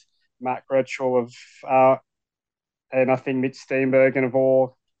Law and Matt Gretschel and I think Mitch Steenbergen have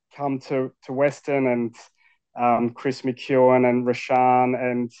all come to Western, and Chris McEwen and Rashan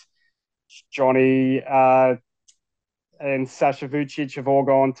and Johnny and Sasha Vucic have all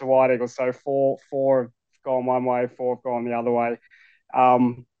gone to White Eagles. So four have gone one way, four have gone the other way.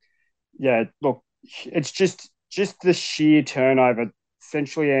 Look, it's just the sheer turnover.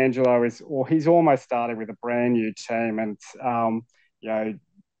 Essentially, Angelo he's almost started with a brand new team, and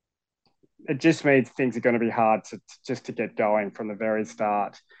it just means things are going to be hard to get going from the very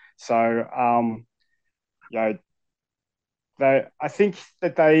start. So, I think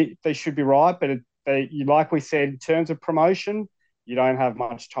that they should be right, but like we said, in terms of promotion, you don't have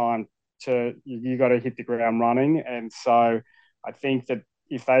much time you got to hit the ground running, and so I think that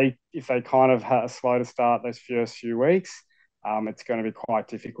if they kind of have slow to start those first few weeks, it's going to be quite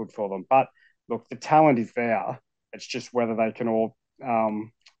difficult for them. But look, the talent is there. It's just whether they can all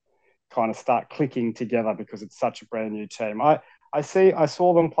kind of start clicking together, because it's such a brand new team. I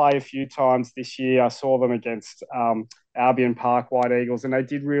saw them play a few times this year. I saw them against Albion Park White Eagles, and they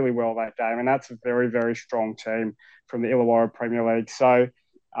did really well that game. And that's a very, very strong team from the Illawarra Premier League. So,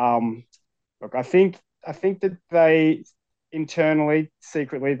 look, I think that they internally,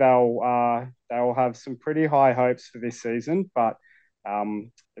 secretly, they'll have some pretty high hopes for this season. But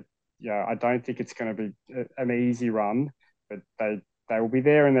I don't think it's going to be an easy run. But they will be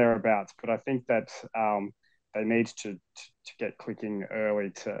there and thereabouts. But I think that they need to get clicking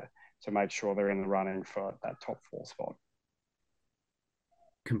early to make sure they're in the running for that top four spot.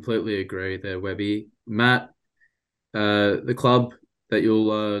 Completely agree there, Webby. Matt, the club that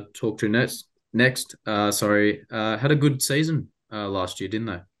you'll talk to next, had a good season last year, didn't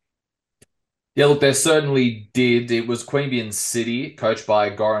they? Yeah, look, they certainly did. It was Queanbeyan City, coached by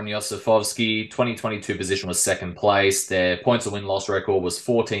Goran Josifovski. 2022 position was second place. Their points to win-loss record was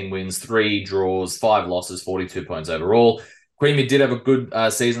 14 wins, 3 draws, 5 losses, 42 points overall. Queanbeyan did have a good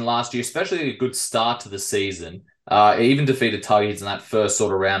season last year, especially a good start to the season. It even defeated Tuggies in that first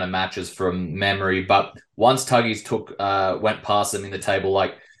sort of round of matches from memory. But once Tuggies went past them in the table,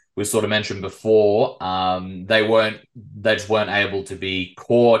 like we sort of mentioned before, they just weren't able to be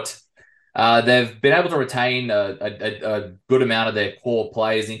caught. They've been able to retain a good amount of their core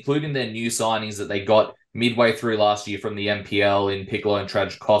players, including their new signings that they got midway through last year from the MPL in Piccolo and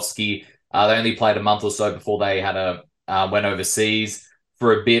Trajkovski. They only played a month or so before they went overseas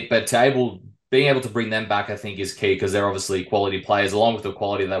for a bit, but being able to bring them back, I think, is key because they're obviously quality players, along with the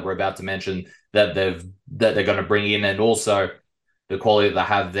quality that we're about to mention that they're going to bring in, and also the quality that they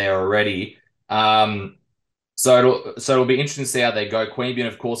have there already. So it'll be interesting to see how they go. Queanbeyan,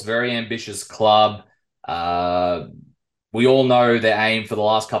 of course, very ambitious club. We all know their aim for the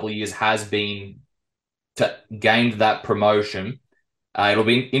last couple of years has been to gain that promotion. It'll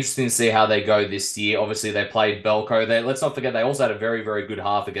be interesting to see how they go this year. Obviously, they played Belco. Let's not forget they also had a very, very good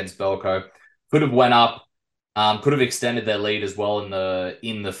half against Belco. Could have went up, could have extended their lead as well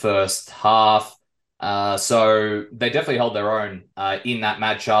in the first half. So they definitely held their own in that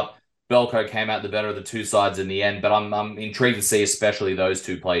matchup. Belco came out the better of the two sides in the end, but I'm intrigued to see especially those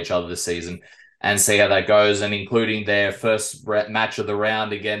two play each other this season and see how that goes, and including their first match of the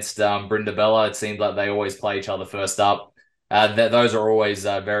round against Brindabella. It seems like they always play each other first up. Those are always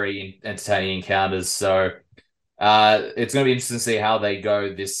very entertaining encounters. So it's going to be interesting to see how they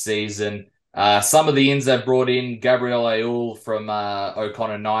go this season. Some of the ins they've brought in: Gabriel Ayoul from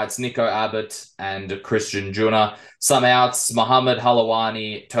O'Connor Knights, Nico Abbott, and Christian Juna. Some outs: Mohammed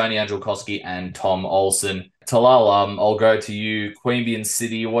Halawani, Tony Angelkowski, and Tom Olsen. Talal, I'll go to you. Queanbeyan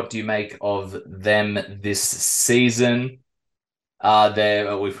City, what do you make of them this season?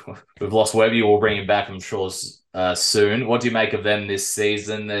 We've lost Webby. We'll bring him back, I'm sure, soon. What do you make of them this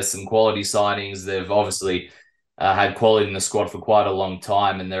season? There's some quality signings. They've obviously had quality in the squad for quite a long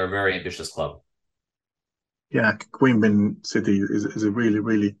time, and they're a very ambitious club. Yeah, Queanbeyan City is a really,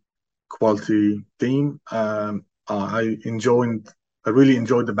 really quality team. I really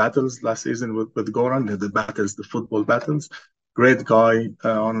enjoyed the battles last season with Goran, the football battles. Great guy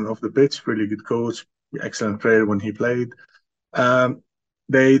on and off the pitch, really good coach, excellent player when he played.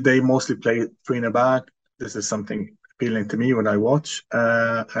 They mostly play three in the back. This is something appealing to me when I watch.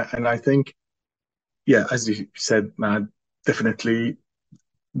 And I think, yeah, as you said, Matt, definitely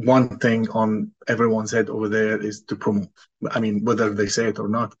one thing on everyone's head over there is to promote. I mean, whether they say it or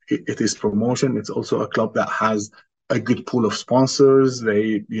not, it is promotion. It's also a club that has a good pool of sponsors.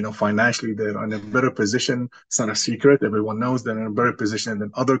 They, financially, they're in a better position. It's not a secret. Everyone knows they're in a better position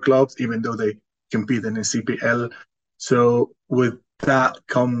than other clubs, even though they compete in the CPL. So with that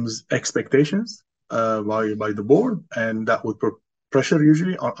comes expectations by the board, and that would put pressure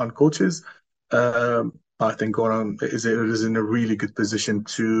usually on coaches. I think Goran is in a really good position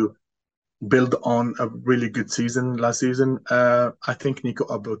to build on a really good season last season. I think Nico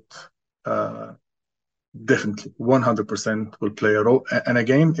Abbott definitely 100% will play a role. And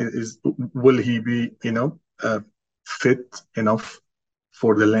again, will he be fit enough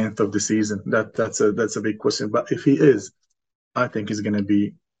for the length of the season? That's a big question. But if he is, I think he's going to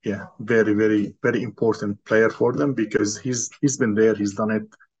be very, very, very important player for them because he's been there, he's done it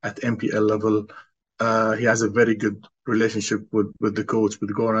at MPL level. He has a very good relationship with the coach,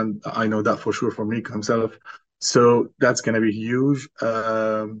 with Goran. I know that for sure from Nico himself. So that's going to be huge.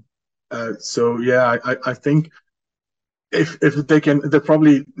 I think if they can, they're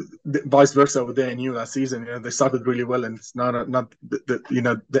probably vice versa with the ANU last season. They started really well, and it's not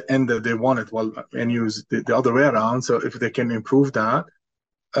the end that they wanted. Well, ANU's the other way around. So if they can improve that,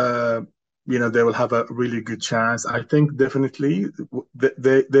 they will have a really good chance. I think definitely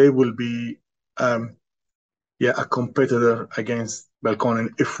they will be a competitor against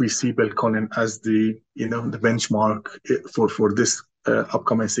Belconnen if we see Belconnen as the benchmark for this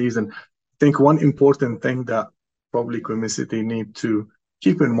upcoming season. I think one important thing that probably Queanbeyan City need to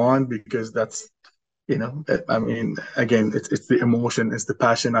keep in mind, because that's again, it's the emotion, it's the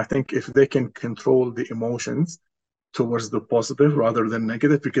passion. I think if they can control the emotions towards the positive rather than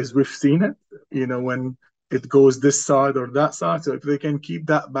negative, because we've seen it, when it goes this side or that side. So if they can keep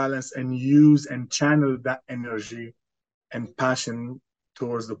that balance and use and channel that energy and passion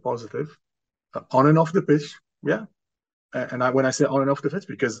towards the positive, on and off the pitch, yeah. And when I say on and off the pitch,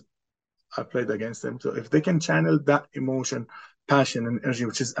 because I played against them. So if they can channel that emotion, passion, and energy,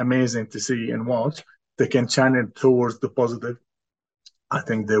 which is amazing to see and watch, they can channel towards the positive. I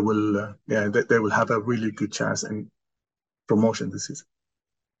think they will, they will have a really good chance in promotion this season.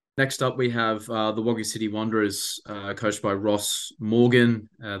 Next up, we have the Wagga City Wanderers, coached by Ross Morgan.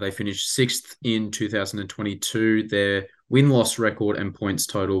 They finished 6th in 2022. Their win-loss record and points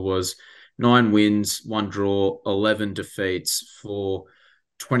total was 9 wins, 1 draw, 11 defeats for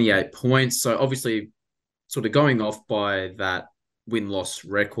 28 points. So obviously, sort of going off by that win-loss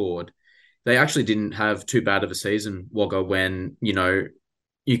record, they actually didn't have too bad of a season, Wagga, when,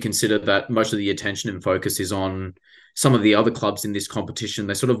 you consider that most of the attention and focus is on some of the other clubs in this competition.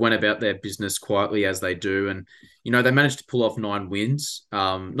 They sort of went about their business quietly as they do. And, they managed to pull off 9 wins.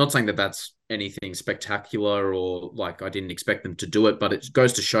 Not saying that that's anything spectacular or like I didn't expect them to do it, but it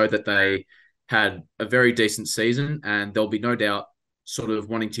goes to show that they had a very decent season, and there'll be no doubt sort of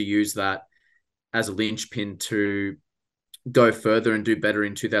wanting to use that as a linchpin to go further and do better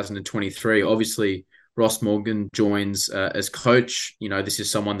in 2023. Obviously, Ross Morgan joins as coach. This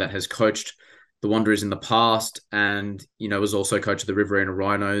is someone that has coached the Wanderers in the past and, was also coach of the Riverina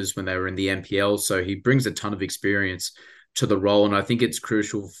Rhinos when they were in the NPL. So he brings a ton of experience to the role. And I think it's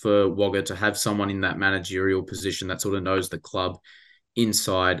crucial for Wagga to have someone in that managerial position that sort of knows the club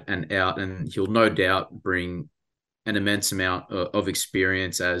inside and out. And he'll no doubt bring an immense amount of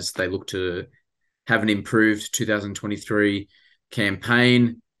experience as they look to have an improved 2023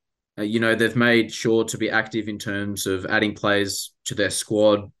 campaign. They've made sure to be active in terms of adding players to their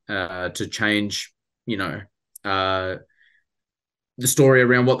squad to change, the story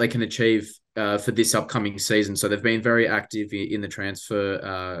around what they can achieve for this upcoming season. So they've been very active in the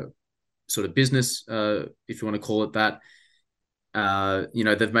transfer sort of business, if you want to call it that.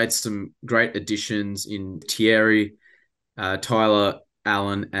 They've made some great additions in Thierry, Tyler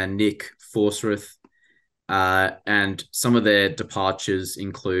Allen, and Nick Forsworth. And some of their departures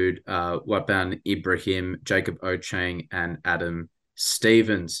include Waban Ibrahim, Jacob Ochang, and Adam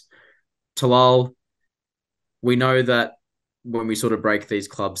Stevens. Talal, we know that when we sort of break these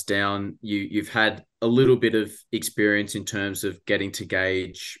clubs down, you've had a little bit of experience in terms of getting to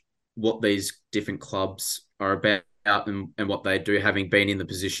gauge what these different clubs are about and what they do, having been in the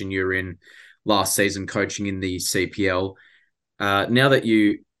position you're in last season coaching in the CPL. Now that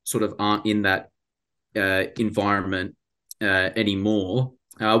you sort of aren't in that environment anymore,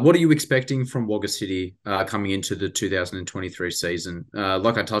 what are you expecting from Wagga City coming into the 2023 season?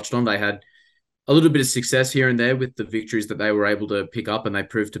 Like I touched on, they had a little bit of success here and there with the victories that they were able to pick up, and they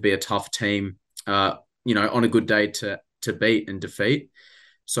proved to be a tough team, on a good day to beat and defeat.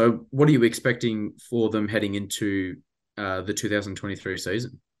 So what are you expecting for them heading into the 2023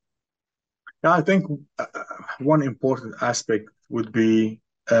 season? Yeah, I think one important aspect would be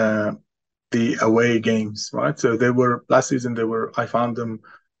the away games, right? So last season, I found them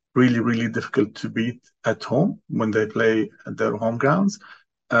really, really difficult to beat at home when they play at their home grounds.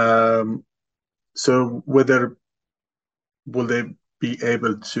 So whether will they be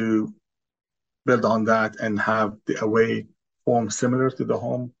able to build on that and have the away form similar to the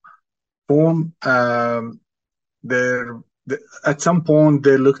home form? At some point,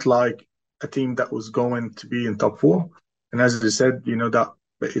 they looked like a team that was going to be in top four. And as you said, that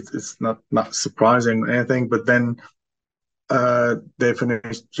it's not surprising or anything, but then they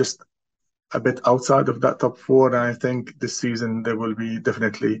finished just a bit outside of that top four. And I think this season they will be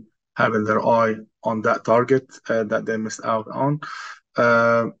definitely having their eye on that target that they missed out on.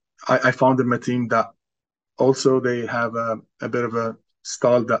 I found them a team that also they have a bit of a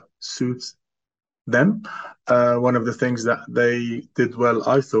style that suits them. One of the things that they did well,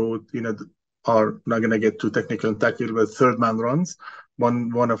 I thought, are not going to get too technical and tactical, but third man runs.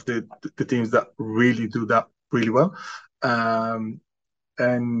 One of the teams that really do that really well. And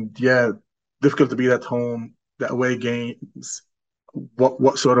yeah, difficult to beat at home. The away games,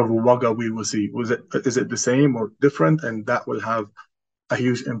 what sort of Wagga we will see? Is it the same or different? And that will have a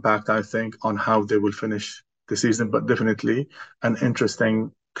huge impact, I think, on how they will finish the season. But definitely an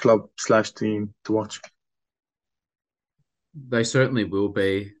interesting club/team to watch. They certainly will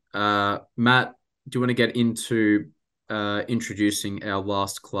be. Matt, do you want to get into introducing our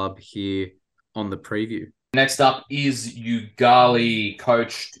last club here on the preview? Next up is Yoogali,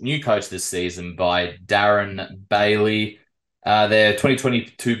 new coach this season by Darren Bailey. Their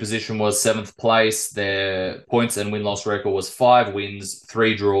 2022 position was 7th place. Their points and win-loss record was 5 wins,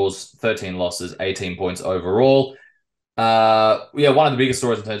 3 draws, 13 losses, 18 points overall. One of the biggest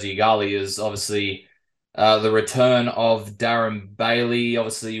stories in terms of Yoogali is obviously the return of Darren Bailey.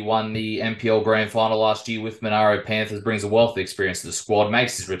 Obviously won the NPL Grand Final last year with Monaro Panthers, brings a wealth of experience to the squad,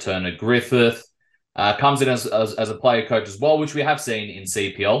 makes his return to Griffith, comes in as a player coach as well, which we have seen in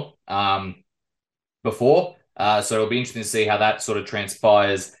CPL before. So it'll be interesting to see how that sort of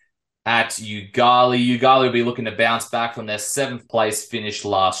transpires at Yoogali. Yoogali will be looking to bounce back from their 7th place finish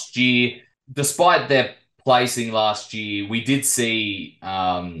last year. Despite their placing last year, we did see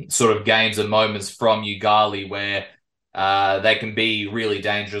sort of games and moments from Yoogali where they can be really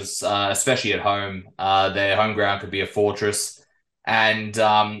dangerous, especially at home. Their home ground could be a fortress. And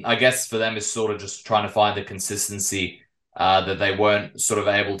I guess for them, it's sort of just trying to find the consistency that they weren't sort of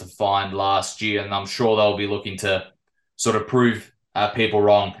able to find last year. And I'm sure they'll be looking to sort of prove people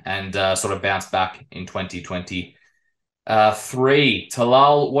wrong and sort of bounce back in 2023.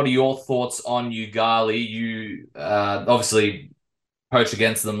 Talal, what are your thoughts on Yoogali? You obviously coached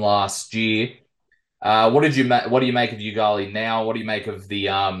against them last year. What do you make of Yoogali now? What do you make of the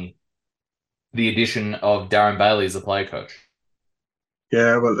the addition of Darren Bailey as a player coach?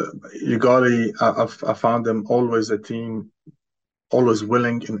 Yeah, well, Yoogali, I found them always a team, always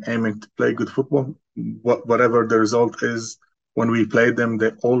willing and aiming to play good football. Whatever the result is, when we played them,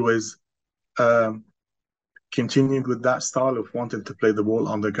 they always um, continued with that style of wanting to play the ball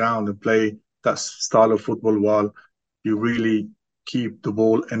on the ground and play that style of football while you really keep the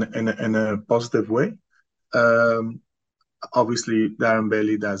ball in a positive way. Um, Obviously, Darren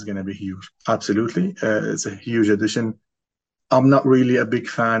Bailey, that's going to be huge. Absolutely. It's a huge addition. I'm not really a big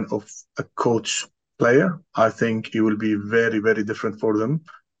fan of a coach player. I think he will be very, very different for them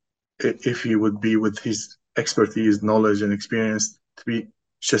if he would be with his expertise, knowledge, and experience to be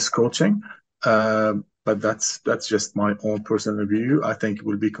just coaching. But that's just my own personal view. I think it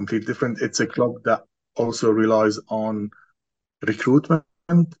will be completely different. It's a club that also relies on recruitment,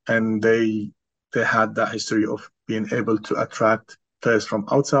 and they had that history of being able to attract players from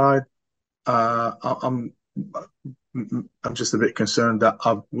outside. I'm just a bit concerned that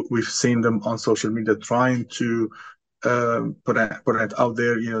we've seen them on social media trying to put it out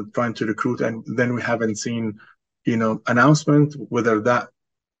there, trying to recruit, and then we haven't seen, announcement whether that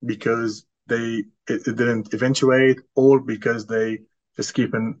because it didn't eventuate or because they just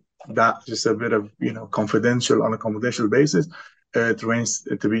keeping that just a bit of confidential on a confidential basis. It remains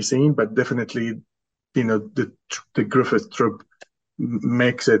to be seen, but definitely, the Griffith troop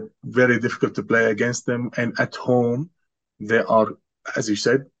makes it very difficult to play against them. And at home, they are, as you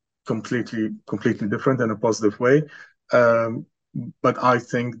said, completely different in a positive way. Um, but I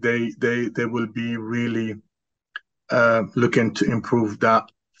think they will be really looking to improve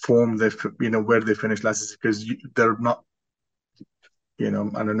that form where they finished last season because they're not. I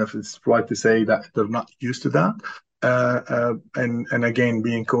don't know if it's right to say that they're not used to that. And again,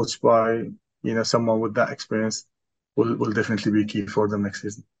 being coached by someone with that experience will definitely be key for them next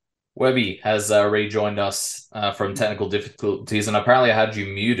season. Webby has rejoined us from technical difficulties, and apparently I had you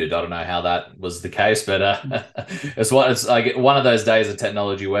muted. I don't know how that was the case, but it's like one of those days of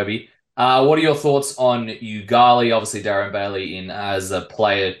technology, Webby. What are your thoughts on Yoogali? Obviously, Darren Bailey in as a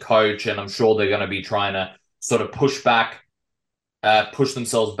player coach, and I'm sure they're going to be trying to sort of push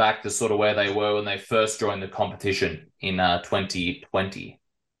themselves back to sort of where they were when they first joined the competition in 2020.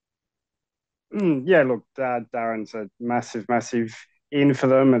 Yeah, look, Darren's a massive in for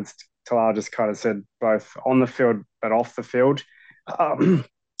them. As Talal just kind of said, both on the field but off the field.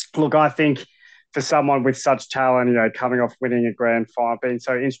 Look, I think for someone with such talent, coming off winning a grand final, being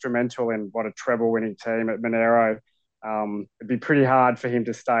so instrumental in what a treble-winning team at Monero, it'd be pretty hard for him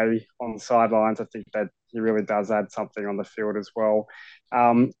to stay on the sidelines. I think that he really does add something on the field as well.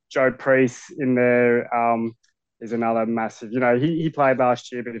 Joe Priest in there is another massive. He played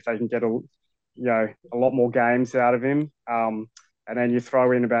last year, but if they can get a lot more games out of him, and then you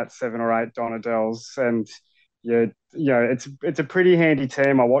throw in about 7 or 8 Donadels, and it's a pretty handy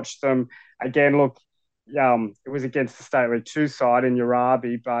team. I watched them again. Look, it was against the State League 2 side in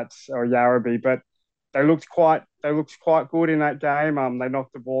Yarraby, but they looked quite good in that game. They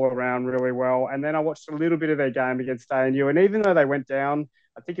knocked the ball around really well, and then I watched a little bit of their game against ANU, and even though they went down,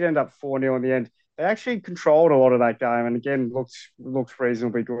 I think it ended up 4-0 in the end. They actually controlled a lot of that game, and again looked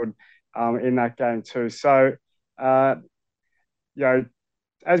reasonably good in that game too. So, as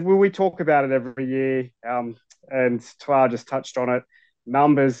we talk about it every year, and Talal just touched on it,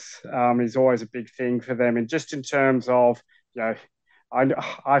 numbers is always a big thing for them, and just in terms of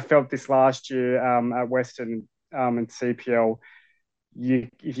I felt this last year at Western and CPL.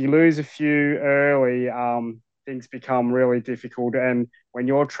 If you lose a few early, things become really difficult. And when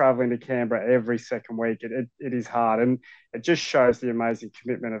you're traveling to Canberra every second week, it is hard. And it just shows the amazing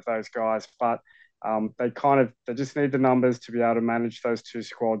commitment of those guys. But they just need the numbers to be able to manage those two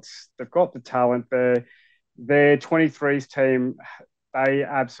squads. They've got the talent there. Their 23s team, they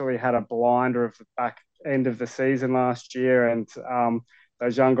absolutely had a blinder of the back end of the season last year. And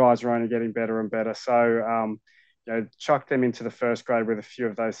those young guys are only getting better and better. So, chuck them into the first grade with a few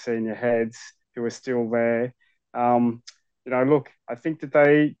of those senior heads who are still there. Look, I think that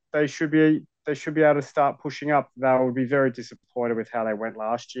they should be able to start pushing up. They will be very disappointed with how they went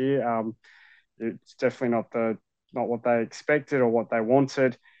last year. It's definitely not what they expected or what they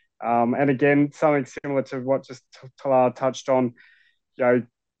wanted. And again, something similar to what just Talal touched on.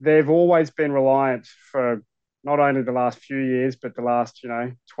 They've always been reliant for not only the last few years, but the last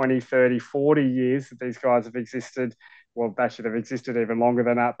 20, 30, 40 years that these guys have existed. Well, actually, they've existed even longer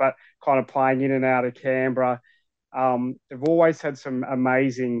than that, but kind of playing in and out of Canberra. They've always had some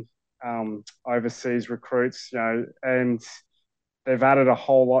amazing overseas recruits, and they've added a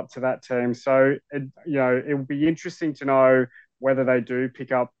whole lot to that team. So, it will be interesting to know whether they do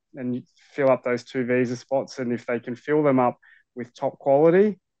pick up and fill up those 2 visa spots. And if they can fill them up with top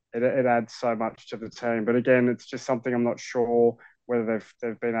quality, it adds so much to the team. But again, it's just something I'm not sure whether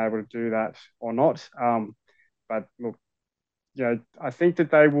they've been able to do that or not. But look, I think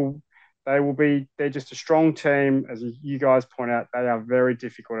that they're just a strong team. As you guys point out, they are very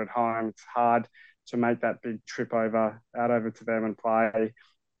difficult at home. It's hard to make that big trip out over to them and play.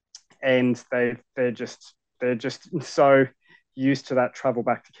 And they're just so used to that travel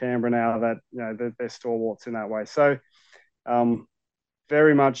back to Canberra now that they're stalwarts in that way. So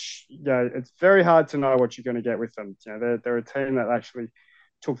very much, it's very hard to know what you're going to get with them. They're a team that actually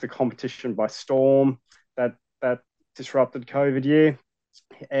took the competition by storm. That disrupted COVID year,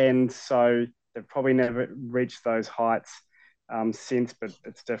 and so they've probably never reached those heights since. But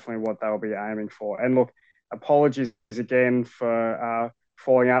it's definitely what they'll be aiming for. And look, apologies again for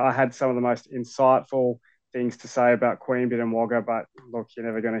falling out. I had some of the most insightful things to say about Queanbeyan Wagga, but look, you're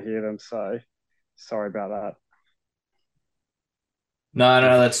never going to hear them. So sorry about that.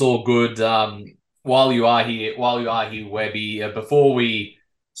 No, that's all good. While you are here, Webby, before we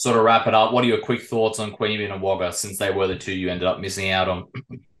sort of wrap it up, what are your quick thoughts on Queanbeyan and Wagga, since they were the two you ended up missing out on?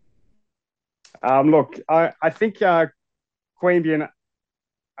 Look, I think Queanbeyan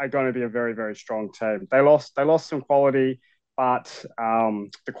are going to be a very, very strong team. They lost some quality, but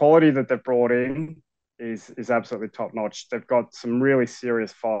the quality that they've brought in is absolutely top notch. They've got some really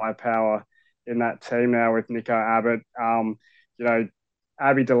serious firepower in that team now with Nico Abbott.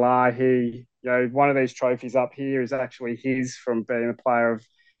 Abby Delahi, one of these trophies up here is actually his from being a player of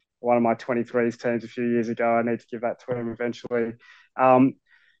one of my 23s teams a few years ago. I need to give that to him eventually. Michael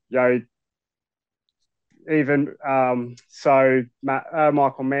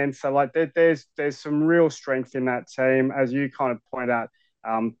Mann. There's some real strength in that team, as you kind of point out.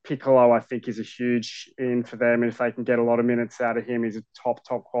 Piccolo, I think, is a huge in for them, and if they can get a lot of minutes out of him, he's a top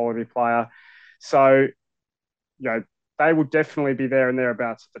quality player. So, they will definitely be there and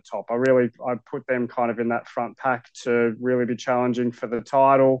thereabouts at the top. I put them kind of in that front pack to really be challenging for the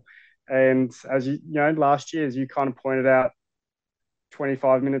title. And as last year, as you kind of pointed out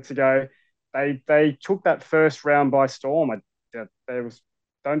 25 minutes ago, they took that first round by storm. I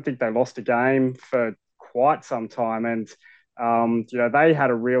don't think they lost a game for quite some time, and they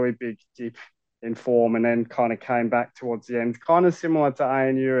had a really big dip in form, and then kind of came back towards the end, kind of similar to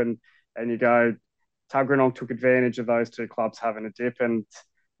ANU, and you go. Tuggeranong took advantage of those two clubs having a dip, and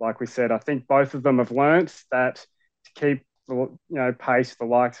like we said, I think both of them have learnt that to keep pace the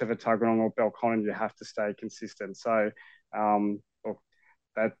likes of a Tuggeranong or Belconnen, you have to stay consistent. So, look,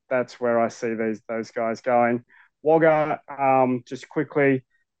 that's where I see those guys going. Wagga, just quickly,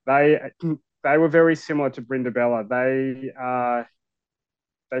 they were very similar to Brindabella.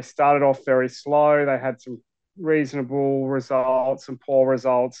 They started off very slow. They had some reasonable results, some poor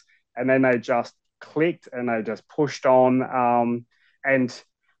results, and then they just clicked and they just pushed on, and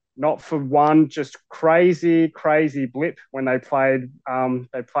not for one just crazy blip when they played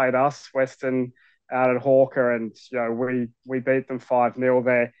us Western out at Hawker, and we beat them 5-0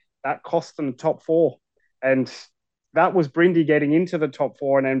 there. That cost them top 4, and that was Brindy getting into the top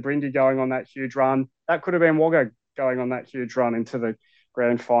 4, and then Brindy going on that huge run. That could have been Wagga going on that huge run into the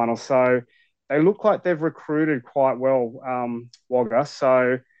grand final. So they look like they've recruited quite well, Wagga.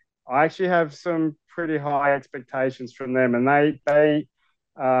 So I actually have some pretty high expectations from them, and they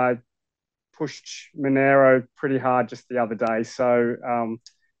pushed Monero pretty hard just the other day. So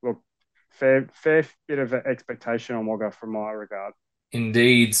look, fair bit of an expectation on Wagga from my regard.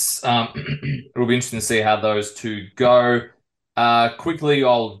 Indeed. It'll be interesting to see how those two go. Quickly,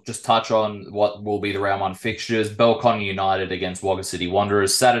 I'll just touch on what will be the round 1 fixtures. Belconnen United against Wagga City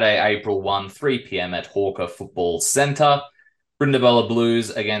Wanderers, Saturday, April 1, 3 p.m. at Hawker Football Centre. Brindabella Blues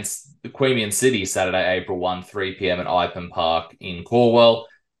against the Queanbeyan City, Saturday, April 1, 3 p.m. at Ipon Park in Corwell.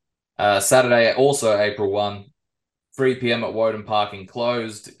 Saturday, also April 1, 3 p.m. at Woden Park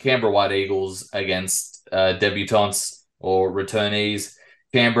enclosed. Canberra White Eagles against debutants or returnees,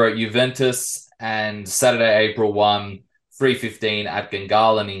 Canberra Juventus. And Saturday, April 1, 3:15 at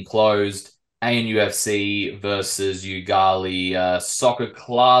Gungahlin enclosed. ANU FC versus Yoogali Soccer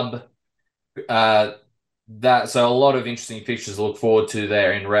Club. So a lot of interesting fixtures to look forward to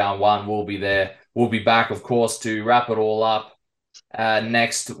there in round 1. We'll be there. We'll be back, of course, to wrap it all up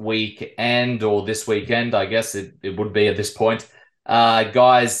next weekend, or this weekend, I guess it would be at this point.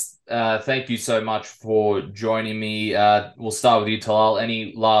 Guys, thank you so much for joining me. We'll start with you, Talal.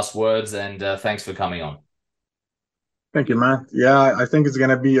 Any last words? And thanks for coming on. Thank you, Matt. Yeah, I think it's going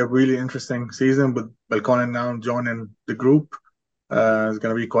to be a really interesting season with Belconnen now joining the group. It's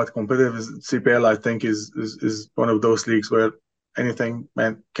going to be quite competitive. CPL, I think, is one of those leagues where anything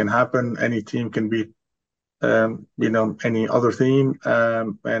can happen. Any team can beat, any other team.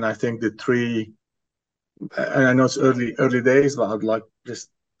 And I think the three, and I know it's early days, but I'd like just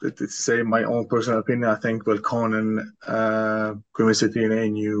to say my own personal opinion. I think Belconnen, Queanbeyan City, and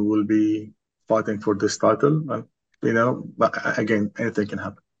ANU will be fighting for this title. But again, anything can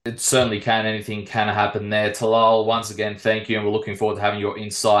happen. It certainly can. Anything can happen there. Talal, once again, thank you, and we're looking forward to having your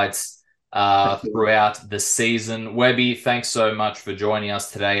insights throughout the season. Webby, thanks so much for joining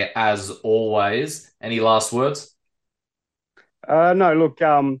us today, as always. Any last words? No, look,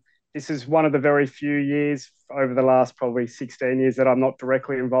 this is one of the very few years over the last probably 16 years that I'm not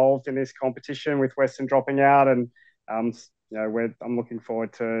directly involved in this competition with Western dropping out, and I'm looking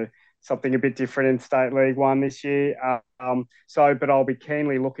forward to something a bit different in State League One this year. But I'll be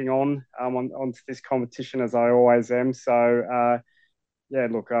keenly looking on this competition, as I always am. So,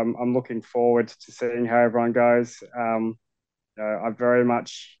 look, I'm looking forward to seeing how everyone goes. I very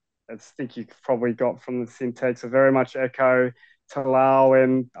much, I think you probably got from the syntax, I very much echo Talal,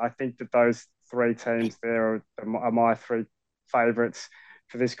 and I think that those three teams there are my three favourites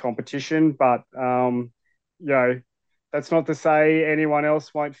for this competition. But, that's not to say anyone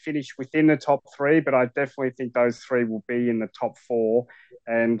else won't finish within the top three, but I definitely think those three will be in the top four.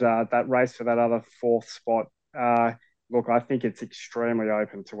 And that race for that other fourth spot, look, I think it's extremely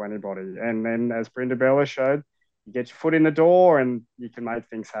open to anybody. And then, as Brindabella showed, you get your foot in the door and you can make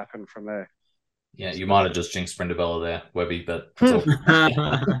things happen from there. Yeah, you might have just jinxed Brindabella there, Webby, but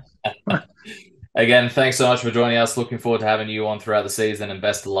again, thanks so much for joining us. Looking forward to having you on throughout the season, and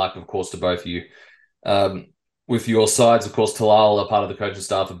best of luck, of course, to both of you. With your sides, of course, Talal, a part of the coaching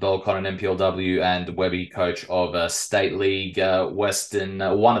staff of Belconnen NPLW, and Webby, coach of State League Western,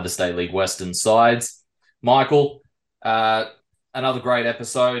 one of the State League Western sides. Michael, another great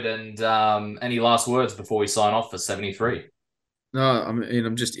episode, and any last words before we sign off for 73? No,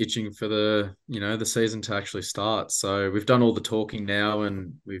 I'm just itching for the season to actually start. So we've done all the talking now,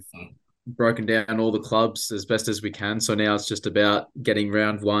 and we've broken down all the clubs as best as we can. So now it's just about getting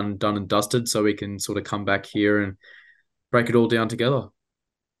round one done and dusted, so we can sort of come back here and break it all down together.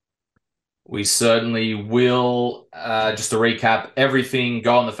 We certainly will. Just to recap everything,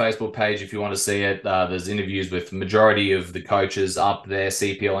 go on the Facebook page if you want to see it. There's interviews with the majority of the coaches up there,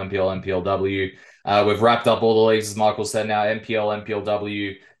 CPL, MPL, MPLW. We've wrapped up all the leagues, as Michael said, now MPL,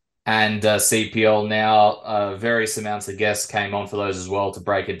 MPLW, and CPL now. Various amounts of guests came on for those as well to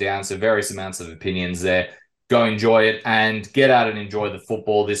break it down. So various amounts of opinions there. Go enjoy it and get out and enjoy the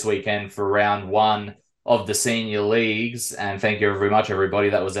football this weekend for round one of the senior leagues. And thank you very much, everybody.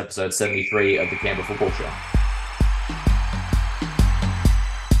 That was episode 73 of the Canberra Football Show.